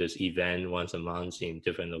do this event once a month in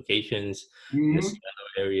different locations in the Seattle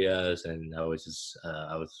areas. And I was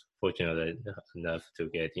fortunate enough to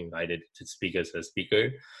get invited to speak as a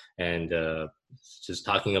speaker, and just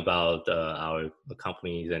talking about our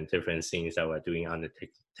companies and different things that we're doing on the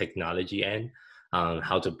technology end.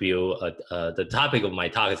 How to build the topic of my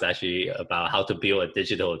talk is actually about how to build a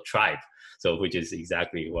digital tribe. So which is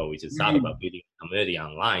exactly what we just talked about, building a community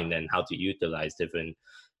online and how to utilize different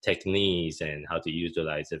techniques and how to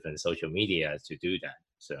utilize different social media to do that.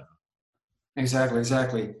 So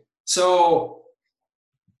Exactly. So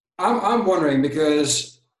I'm wondering,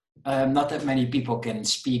 because not that many people can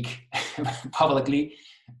speak publicly.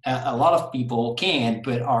 A lot of people can,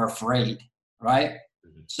 but are afraid, right?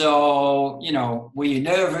 So, were you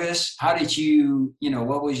nervous? How did you,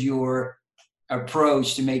 what was your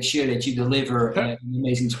approach to make sure that you deliver an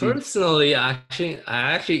amazing speech? Personally, I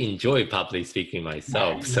actually enjoy public speaking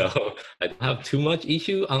myself, so I don't have too much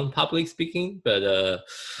issue on public speaking. But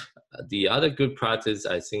the other good practice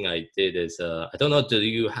I think I did is I don't know. Do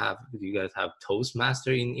you guys have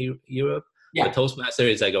Toastmaster in Europe? Yeah. The Toastmaster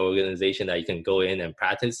is like an organization that you can go in and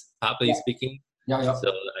practice public speaking. Yeah. So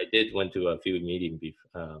I went to a few meetings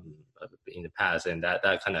in the past, and that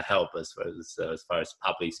kind of helped as far as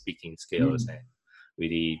public speaking skills and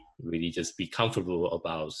really just be comfortable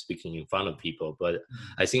about speaking in front of people. But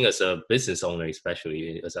I think as a business owner,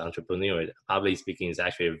 especially as an entrepreneur, public speaking is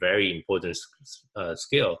actually a very important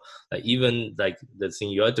skill. Like even like the thing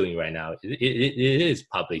you're doing right now, it is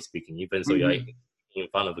public speaking, even so you're in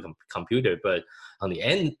front of a computer. But on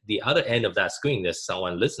the other end of that screen, there's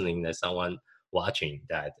someone listening, there's someone watching.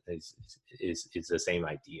 That is the same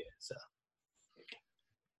idea. So.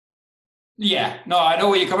 Yeah, no, I know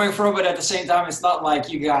where you're coming from, but at the same time, it's not like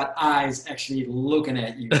you got eyes actually looking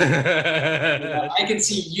at you. I can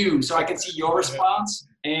see you, so I can see your response,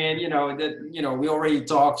 and we already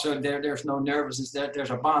talked, so there's no nervousness. There's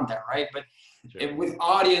a bond there, right? But with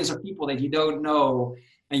audience of people that you don't know,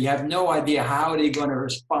 and you have no idea how they're going to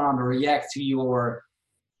respond or react to your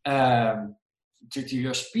to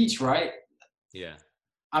your speech, right? Yeah.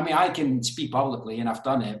 I mean, I can speak publicly, and I've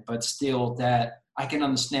done it, but still, that I can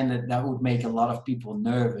understand that would make a lot of people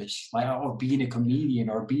nervous, like, or being a comedian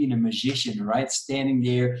or being a musician, right? Standing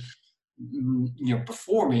there,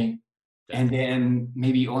 performing, and then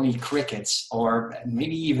maybe only crickets, or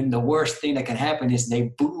maybe even the worst thing that can happen is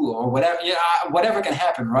they boo or whatever. Yeah, whatever can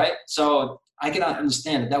happen, right? So I can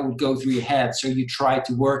understand that would go through your head. So you try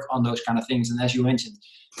to work on those kind of things, and as you mentioned,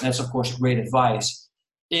 that's of course great advice.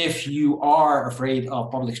 If you are afraid of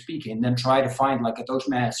public speaking, then try to find like a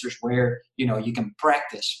Toastmasters where, you can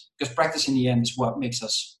practice, because practice in the end is what makes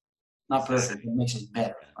us not perfect, it makes us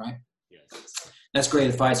better, right? Yes. That's great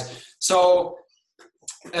advice. So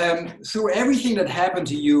through everything that happened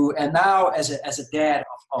to you, and now as a dad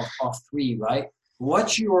of three, right?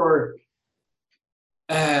 What's your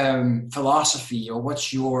philosophy, or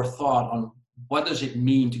what's your thought on what does it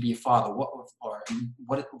mean to be a father?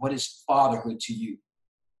 What is fatherhood to you?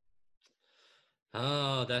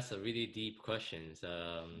 Oh, that's a really deep question.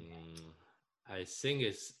 I think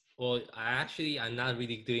I'm not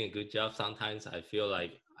really doing a good job. Sometimes I feel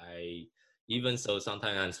like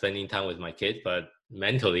sometimes I'm spending time with my kid, but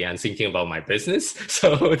mentally I'm thinking about my business.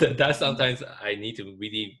 So that sometimes I need to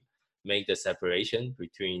really make the separation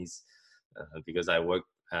between, because I work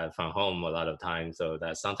from home a lot of times. So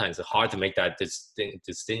that sometimes it's hard to make that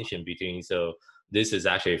distinction between, so this is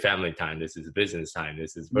actually family time, this is business time,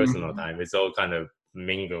 this is personal time. It's all kind of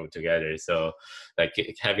mingled together. So like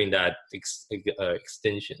having that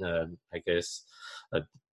extension, I guess,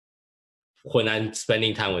 when I'm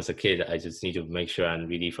spending time with a kid, I just need to make sure I'm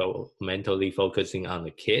really mentally focusing on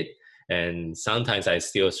the kid. And sometimes I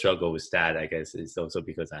still struggle with that. I guess it's also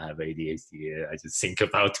because I have ADHD. I just think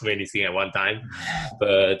about too many things at one time.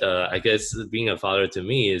 But I guess being a father to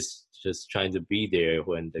me is just trying to be there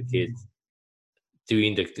when the kids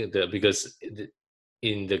doing because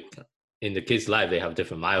in the kids' life they have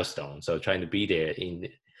different milestones. So trying to be there in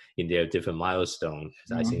their different milestones,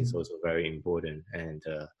 I think is also very important. And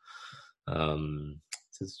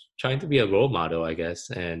just trying to be a role model, I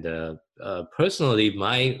guess. And personally,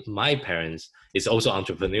 my parents is also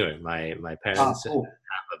entrepreneur. My parents have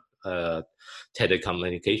a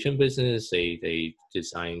telecommunication business. They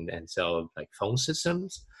design and sell like phone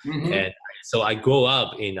systems, and so I grew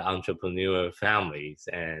up in entrepreneur families,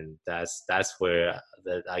 and that's where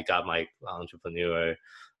I got my entrepreneur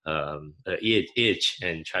itch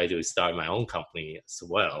and try to start my own company as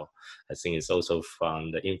well. I think it's also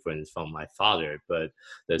from the influence from my father. But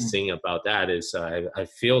the thing about that is I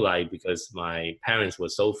feel like because my parents were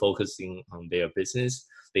so focusing on their business,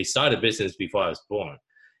 they started business before I was born,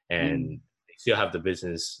 and they still have the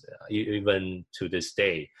business even to this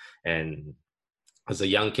day. And as a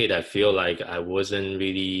young kid, I feel like I wasn't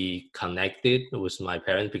really connected with my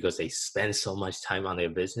parents because they spend so much time on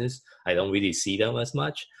their business. I don't really see them as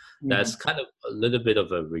much. That's kind of a little bit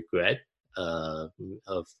of a regret of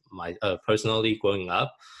my personally growing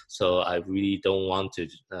up. So I really don't want to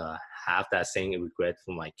have that same regret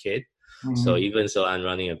for my kid. So even so I'm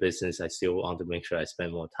running a business, I still want to make sure I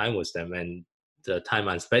spend more time with them. And the time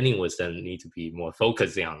I'm spending with them need to be more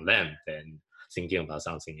focusing on them than thinking about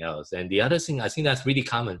something else. And the other thing, I think that's really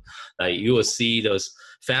common. Like you will see those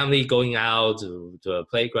family going out to a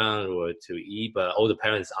playground or to eat, but all the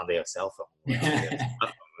parents on their cell phone.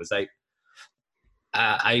 It's like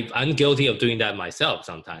I'm guilty of doing that myself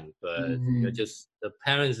sometimes. But just the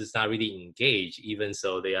parents is not really engaged, even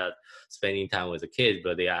so they are spending time with the kids,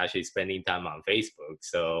 but they are actually spending time on Facebook.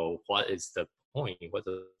 So what is the point? What's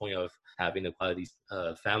the point of having a quality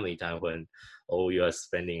family time when all you are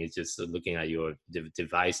spending is just looking at your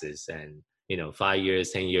devices? And 5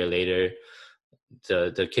 years, 10 years later,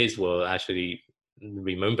 the kids will actually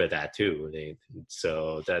remember that too.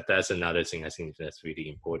 So that's another thing I think that's really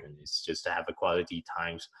important, is just to have a quality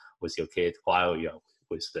times with your kids while you're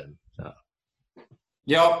with them. So.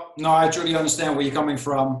 Yeah, no, I truly understand where you're coming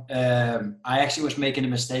from. I actually was making a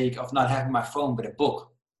mistake of not having my phone but a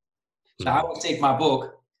book. So I would take my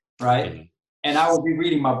book, right, and I would be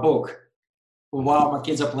reading my book while my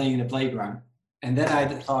kids are playing in the playground. And then I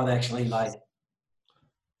thought actually like,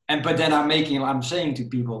 but then I'm saying to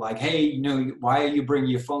people like, hey, why are you bringing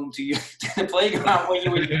your phone to the playground when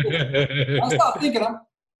you were? I start thinking,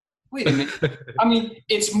 wait a minute. I mean,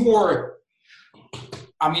 it's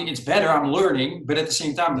better. I'm learning, but at the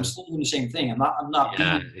same time, I'm still doing the same thing. I'm not.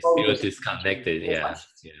 Yeah, it's still disconnected. Yeah.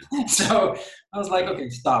 So I was like, okay,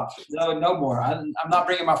 stop. No more. I'm not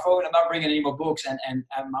bringing my phone. I'm not bringing any more books. And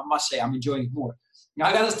I must say, I'm enjoying it more. Now,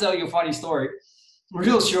 I got to tell you a funny story,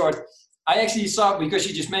 real short. I actually saw, because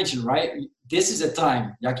you just mentioned, right? This is a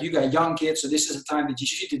time, like you got young kids, so this is a time that you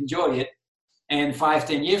should enjoy it. And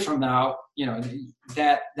 5-10 years from now,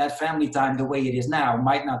 that family time, the way it is now,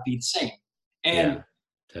 might not be the same. And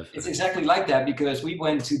it's exactly like that, because we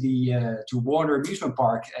went to the to Warner Amusement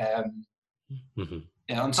Park on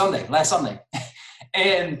last Sunday,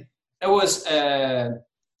 and there was a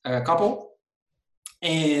couple.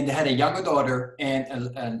 And they had a younger daughter and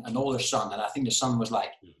an older son. And I think the son was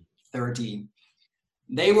like 13.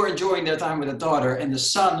 They were enjoying their time with the daughter, and the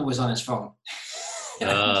son was on his phone.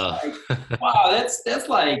 Like, wow, that's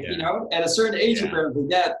like, at a certain age, apparently,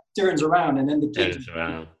 that turns around, and then the kid turns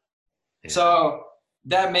around. Yeah. So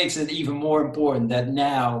that makes it even more important that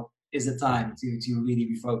now is the time to really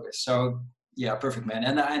be focused. So, yeah, perfect, man.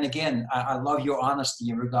 And again, I love your honesty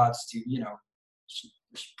in regards to,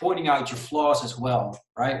 pointing out your flaws as well,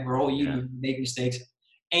 right? We're all human, make mistakes.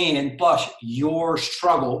 And plus your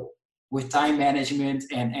struggle with time management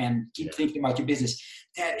and keep thinking about your business.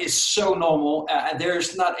 That is so normal.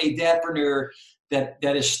 There's not a dadpreneur that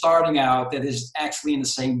is starting out that is actually in the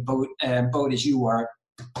same boat as you are,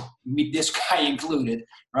 me, this guy included,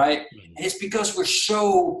 right? And it's because we're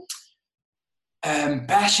so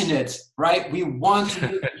passionate, right? We want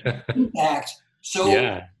to make impact.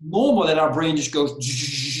 So normal that our brain just goes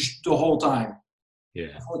the whole time. Yeah.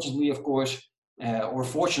 Unfortunately, of course, or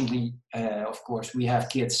fortunately, of course, we have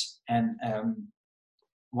kids, and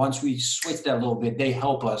once we switch that a little bit, they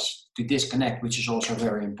help us to disconnect, which is also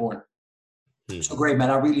very important. So great, man.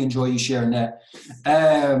 I really enjoy you sharing that.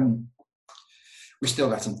 We still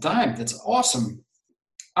got some time. That's awesome.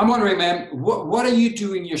 I'm wondering, man, what are you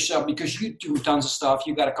doing yourself? Because you do tons of stuff.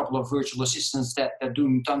 You got a couple of virtual assistants that are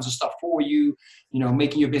doing tons of stuff for you,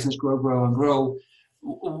 making your business grow and grow.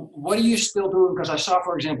 What are you still doing? Because I saw,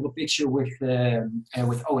 for example, a picture with Owen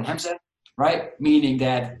Hemstead, right? Meaning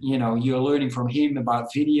that, you're learning from him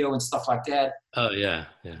about video and stuff like that. Oh, yeah.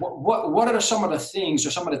 What are some of the things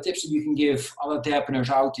or some of the tips that you can give other dadpreneurs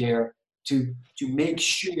out there to make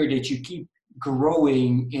sure that you keep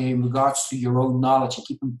growing in regards to your own knowledge and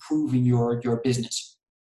keep improving your business?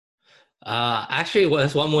 Actually,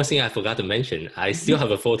 there's one more thing I forgot to mention. I still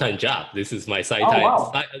have a full-time job. This is my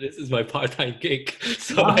this is my part-time gig.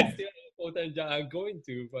 So I still have a full-time job. I'm going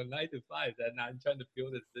to from 9 to 5, and I'm trying to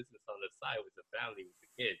build this business on the side with the family, with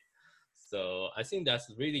the kids. So I think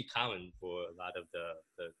that's really common for a lot of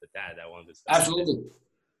the dad that want to start. Absolutely.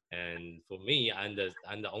 And for me, I'm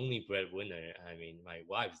the only breadwinner. I mean, my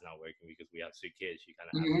wife is not working because we have 3 kids. She kind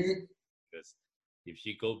of has because if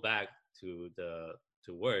she go back to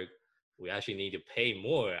work, we actually need to pay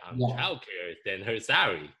more on childcare than her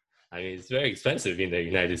salary. I mean, it's very expensive in the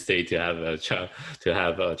United States to have a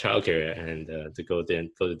childcare and to go to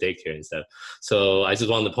daycare and stuff. So I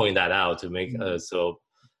just want to point that out to make so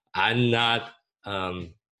I'm not.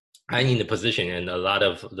 I'm in the position, and a lot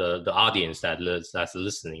of the audience that's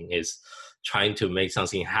listening is trying to make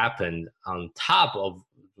something happen on top of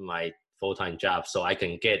my full-time job, so I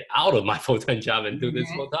can get out of my full-time job and do this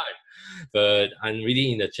full-time. But I'm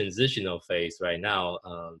really in the transitional phase right now,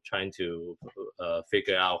 trying to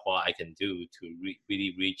figure out what I can do to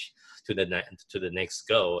really reach to the next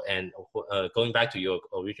goal. And going back to your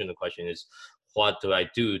original question is, what do I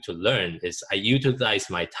do to learn? Is I utilize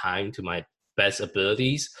my time to my best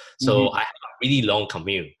abilities. So I have a really long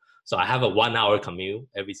commute. So I have a 1-hour commute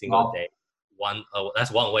every single day.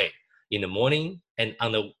 That's one way in the morning, and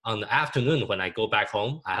on the afternoon when I go back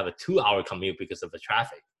home, I have a 2-hour commute because of the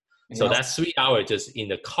traffic. So that's 3 hours just in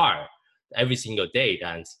the car every single day that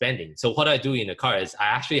I'm spending. So what I do in the car is I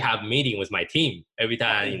actually have meeting with my team every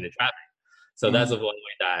time I'm in the traffic. So that's one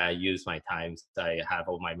way that I use my time. So I have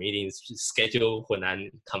all my meetings scheduled when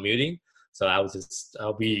I'm commuting. So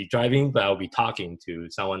I'll be driving, but I'll be talking to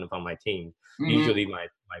someone from my team, usually my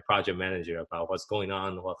project manager, about what's going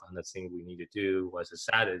on, what kind of thing we need to do, what's the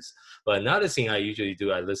status. But another thing I usually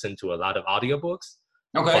do, I listen to a lot of audiobooks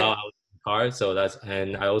while I was in the car. So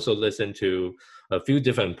and I also listen to a few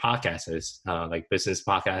different podcasts, like business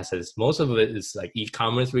podcasts. Most of it is like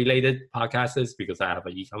e-commerce related podcasts because I have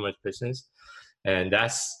an e-commerce business. And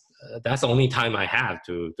that's the only time I have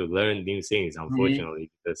to learn new things,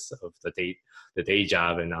 unfortunately, because of the day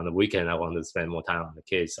job. And on the weekend, I want to spend more time on the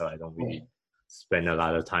kids, so I don't really spend a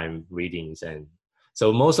lot of time readings. And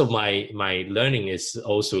so most of my learning is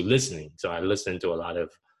also listening. So I listen to a lot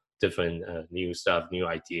of different new stuff, new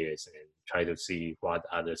ideas, and try to see what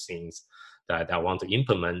other things that I want to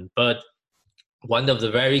implement. But one of the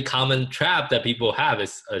very common trap that people have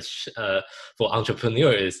is for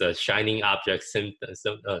entrepreneur is a shining object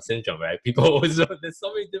syndrome, right? People always there's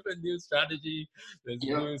so many different new strategy, there's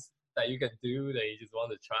news that you can do that you just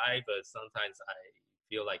want to try, but sometimes I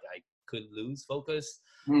feel like I could lose focus.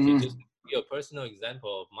 So just to give you a personal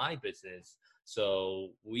example of my business. So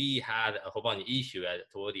we had a whole bunch of issue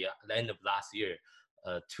toward the end of last year.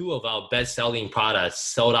 2 of our best-selling products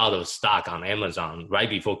sold out of stock on Amazon right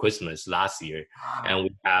before Christmas last year, and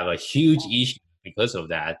we have a huge issue because of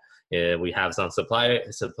that. We have some supplier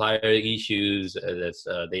issues.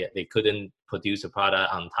 They couldn't produce a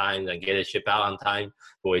product on time and get it shipped out on time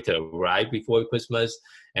for it to arrive before Christmas,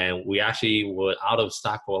 and we actually were out of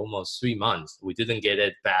stock for almost 3 months. We didn't get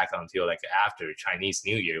it back until like after Chinese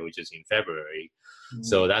New Year, which is in February.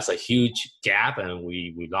 So that's a huge gap, and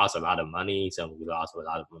we lost a lot of money. So we lost a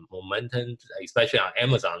lot of momentum, especially on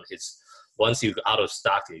Amazon. It's once you're out of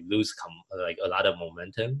stock, you lose like a lot of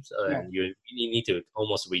momentum, and you really need to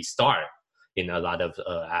almost restart in a lot of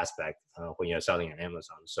aspects when you're selling on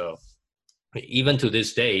Amazon. So even to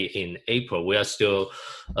this day, in April, we are still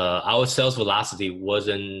our sales velocity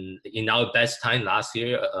wasn't in our best time last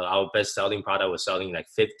year. Our best selling product was selling like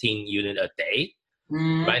 15 units a day.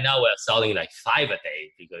 Right now we're selling like 5 a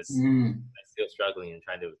day because I'm still struggling and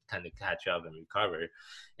trying to kind of catch up and recover.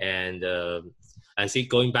 And see,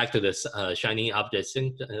 going back to this shining object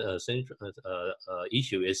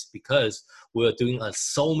issue is because we're doing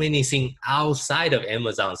so many things outside of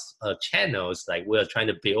Amazon's channels. Like we're trying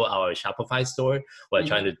to build our Shopify store. We're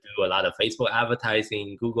trying to do a lot of Facebook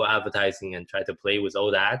advertising, Google advertising, and try to play with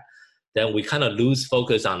all that. Then we kind of lose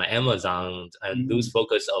focus on Amazon and lose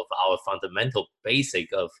focus of our fundamental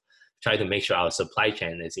basic of trying to make sure our supply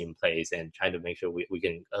chain is in place and trying to make sure we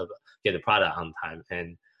can get the product on time.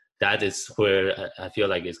 And that is where I feel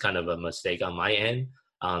like it's kind of a mistake on my end,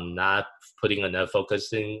 not putting enough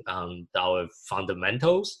focusing on our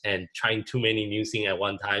fundamentals and trying too many new things at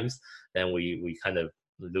one time. Then we kind of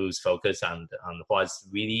lose focus on what's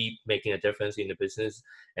really making a difference in the business,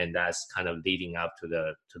 and that's kind of leading up to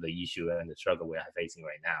the issue and the struggle we are facing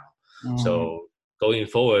right now. So going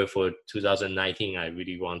forward for 2019, I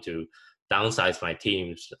really want to downsize my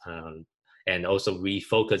teams and also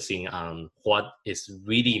refocusing on what is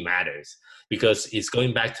really matters, because it's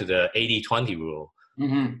going back to the 80-20 rule.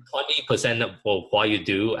 20% of what you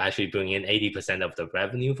do actually bring in 80% of the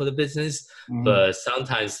revenue for the business, but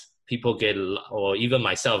sometimes people get, or even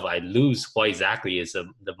myself, I lose what exactly is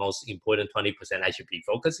the most important 20% I should be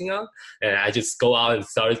focusing on. And I just go out and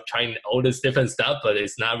start trying all this different stuff, but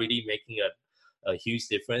it's not really making a huge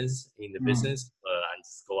difference in the business. I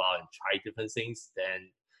just go out and try different things, then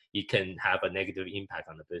it can have a negative impact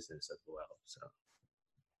on the business as well. So.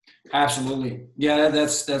 Absolutely. Yeah,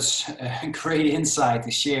 that's a great insight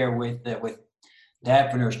to share with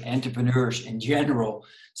entrepreneurs in general,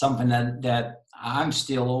 something that I'm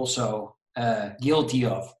still also guilty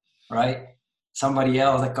of, right? Somebody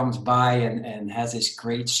else that comes by and has this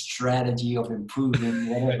great strategy of improving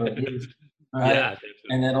whatever it is, right? Yeah,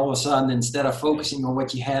 and then all of a sudden, instead of focusing on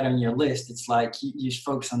what you had on your list, it's like you just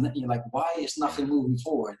focus on that. You're like, why is nothing moving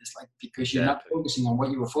forward? It's like because you're not focusing on what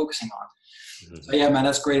you were focusing on. So yeah, man,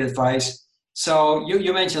 that's great advice. So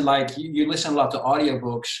you mentioned like you listen a lot to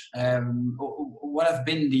audiobooks. What have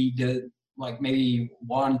been the like maybe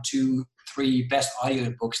 1, 2, 3 best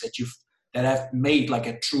audiobooks that have made like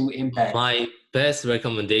a true impact? My best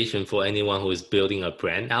recommendation for anyone who is building a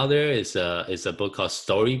brand out there is a book called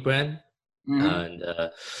Story Brand. And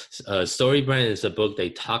Story Brand is a book they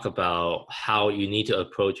talk about how you need to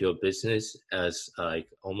approach your business as like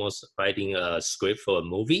almost writing a script for a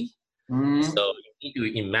movie. So you need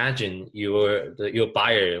to imagine your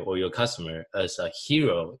buyer or your customer as a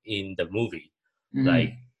hero in the movie.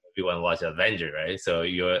 Like everyone watch Avenger, right? So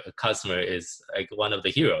your customer is like one of the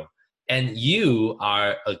hero, and you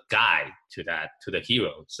are a guide to the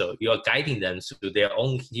hero. So you are guiding them through their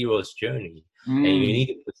own hero's journey. And you need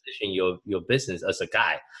to position your business as a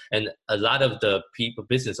guide. And a lot of the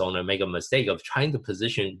business owner make a mistake of trying to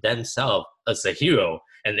position themselves as a hero,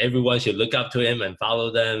 and everyone should look up to him and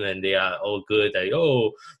follow them, and they are all good. Like,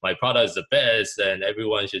 oh, my product is the best, and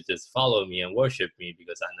everyone should just follow me and worship me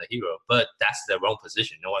because I'm the hero. But that's the wrong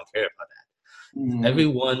position. No one cares about that.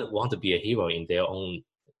 Everyone want to be a hero in their own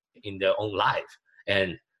life.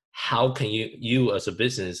 And how can you as a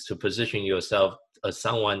business to position yourself as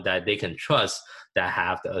someone that they can trust, that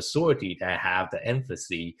have the authority, that have the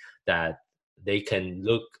empathy, that they can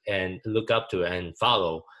look up to and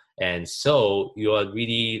follow. And so you are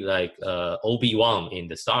really like Obi-Wan in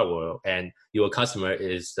the Star Wars, and your customer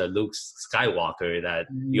is the Luke Skywalker, that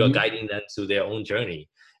you are guiding them through their own journey.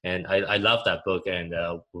 And I love that book, and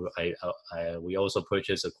we also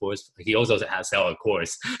purchased a course. He also has sell a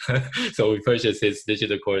course, so we purchased his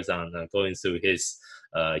digital course on going through his.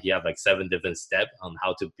 He have like 7 different steps on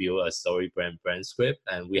how to build a story brand script,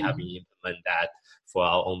 and we have been implement that for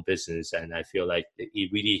our own business. And I feel like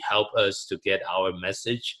it really helped us to get our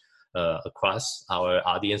message across our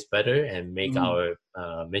audience better and make our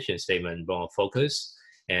mission statement more focused.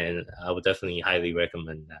 And I would definitely highly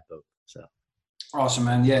recommend that book. So. Awesome,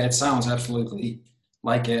 man. Yeah, it sounds absolutely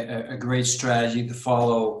like a great strategy to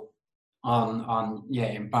follow on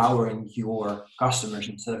empowering your customers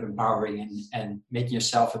instead of empowering and making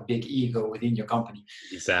yourself a big ego within your company.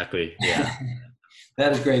 Exactly. Yeah.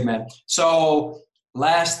 That is great, man. So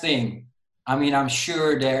last thing, I mean, I'm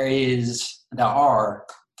sure there are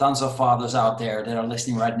tons of fathers out there that are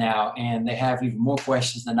listening right now, and they have even more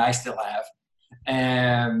questions than I still have.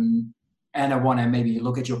 And I want to maybe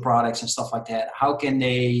look at your products and stuff like that. How can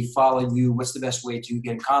they follow you? What's the best way to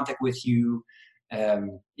get in contact with you?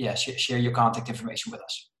 Share your contact information with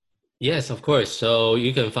us. Yes, of course. So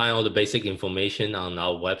you can find all the basic information on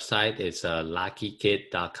our website. It's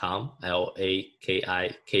lakikid.com,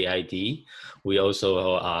 LAKIKID. We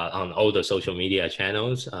also are on all the social media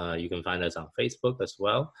channels. You can find us on Facebook as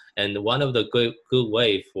well. And one of the good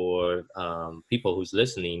way for people who's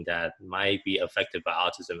listening that might be affected by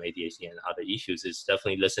autism, ADHD, and other issues is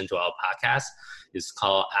definitely listen to our podcast. It's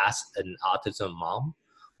called Ask an Autism Mom.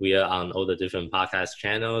 We are on all the different podcast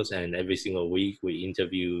channels, and every single week we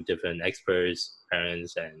interview different experts,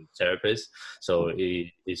 parents, and therapists. So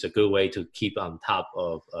it's a good way to keep on top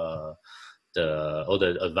of all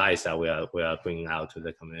the advice that we are bringing out to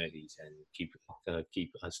the communities, and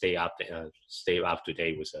stay up to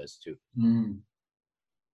date with us too.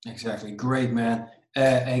 Exactly, great, man.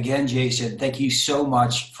 Again, Jason, thank you so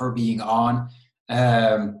much for being on.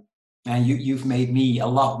 And you've made me a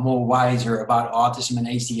lot more wiser about autism and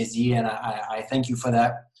ADHD, and I thank you for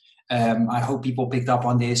that. I hope people picked up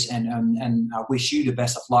on this, and I wish you the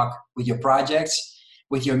best of luck with your projects,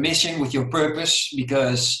 with your mission, with your purpose,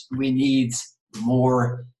 because we need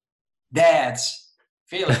more dads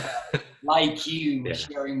feeling like you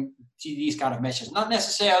sharing these kind of messages. Not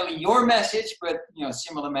necessarily your message, but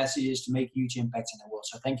similar messages to make huge impacts in the world.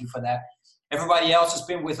 So thank you for that. Everybody else has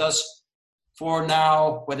been with us for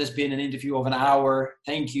now, whether it's been an interview of an hour.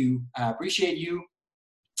 Thank you. I appreciate you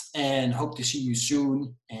and hope to see you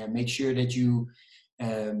soon. And make sure that you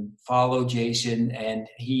follow Jason. And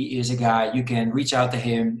he is a guy, you can reach out to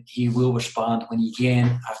him. He will respond when he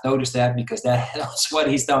can. I've noticed that because that's what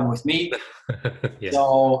he's done with me. Yeah.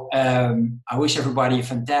 So I wish everybody a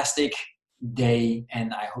fantastic day,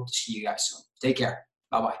 and I hope to see you guys soon. Take care.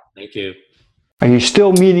 Bye-bye. Thank you. Are you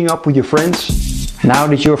still meeting up with your friends now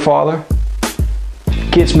that you're a father?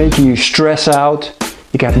 Kids making you stress out,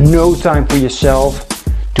 you got no time for yourself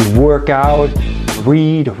to work out,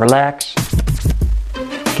 read, or relax.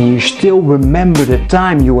 Can you still remember the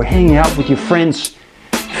time you were hanging out with your friends,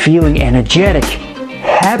 feeling energetic,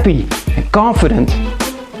 happy, and confident?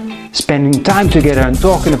 Spending time together and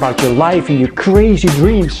talking about your life and your crazy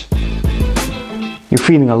dreams. You're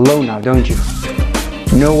feeling alone now, don't you?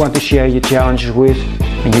 No one to share your challenges with,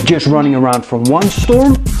 and you're just running around from one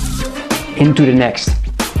storm into the next.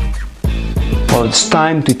 Well, it's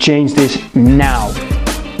time to change this now.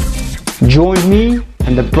 Join me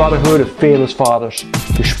and the Brotherhood of Fearless Fathers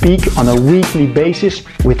to speak on a weekly basis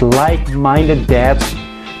with like-minded dads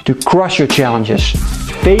to crush your challenges,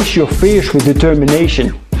 face your fears with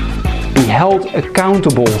determination, be held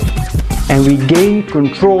accountable, and regain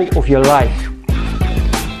control of your life.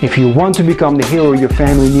 If you want to become the hero your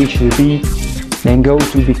family needs you to be, then go to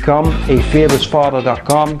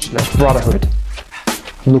becomeafearlessfather.com/brotherhood.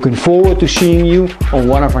 I'm looking forward to seeing you on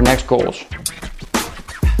one of our next calls.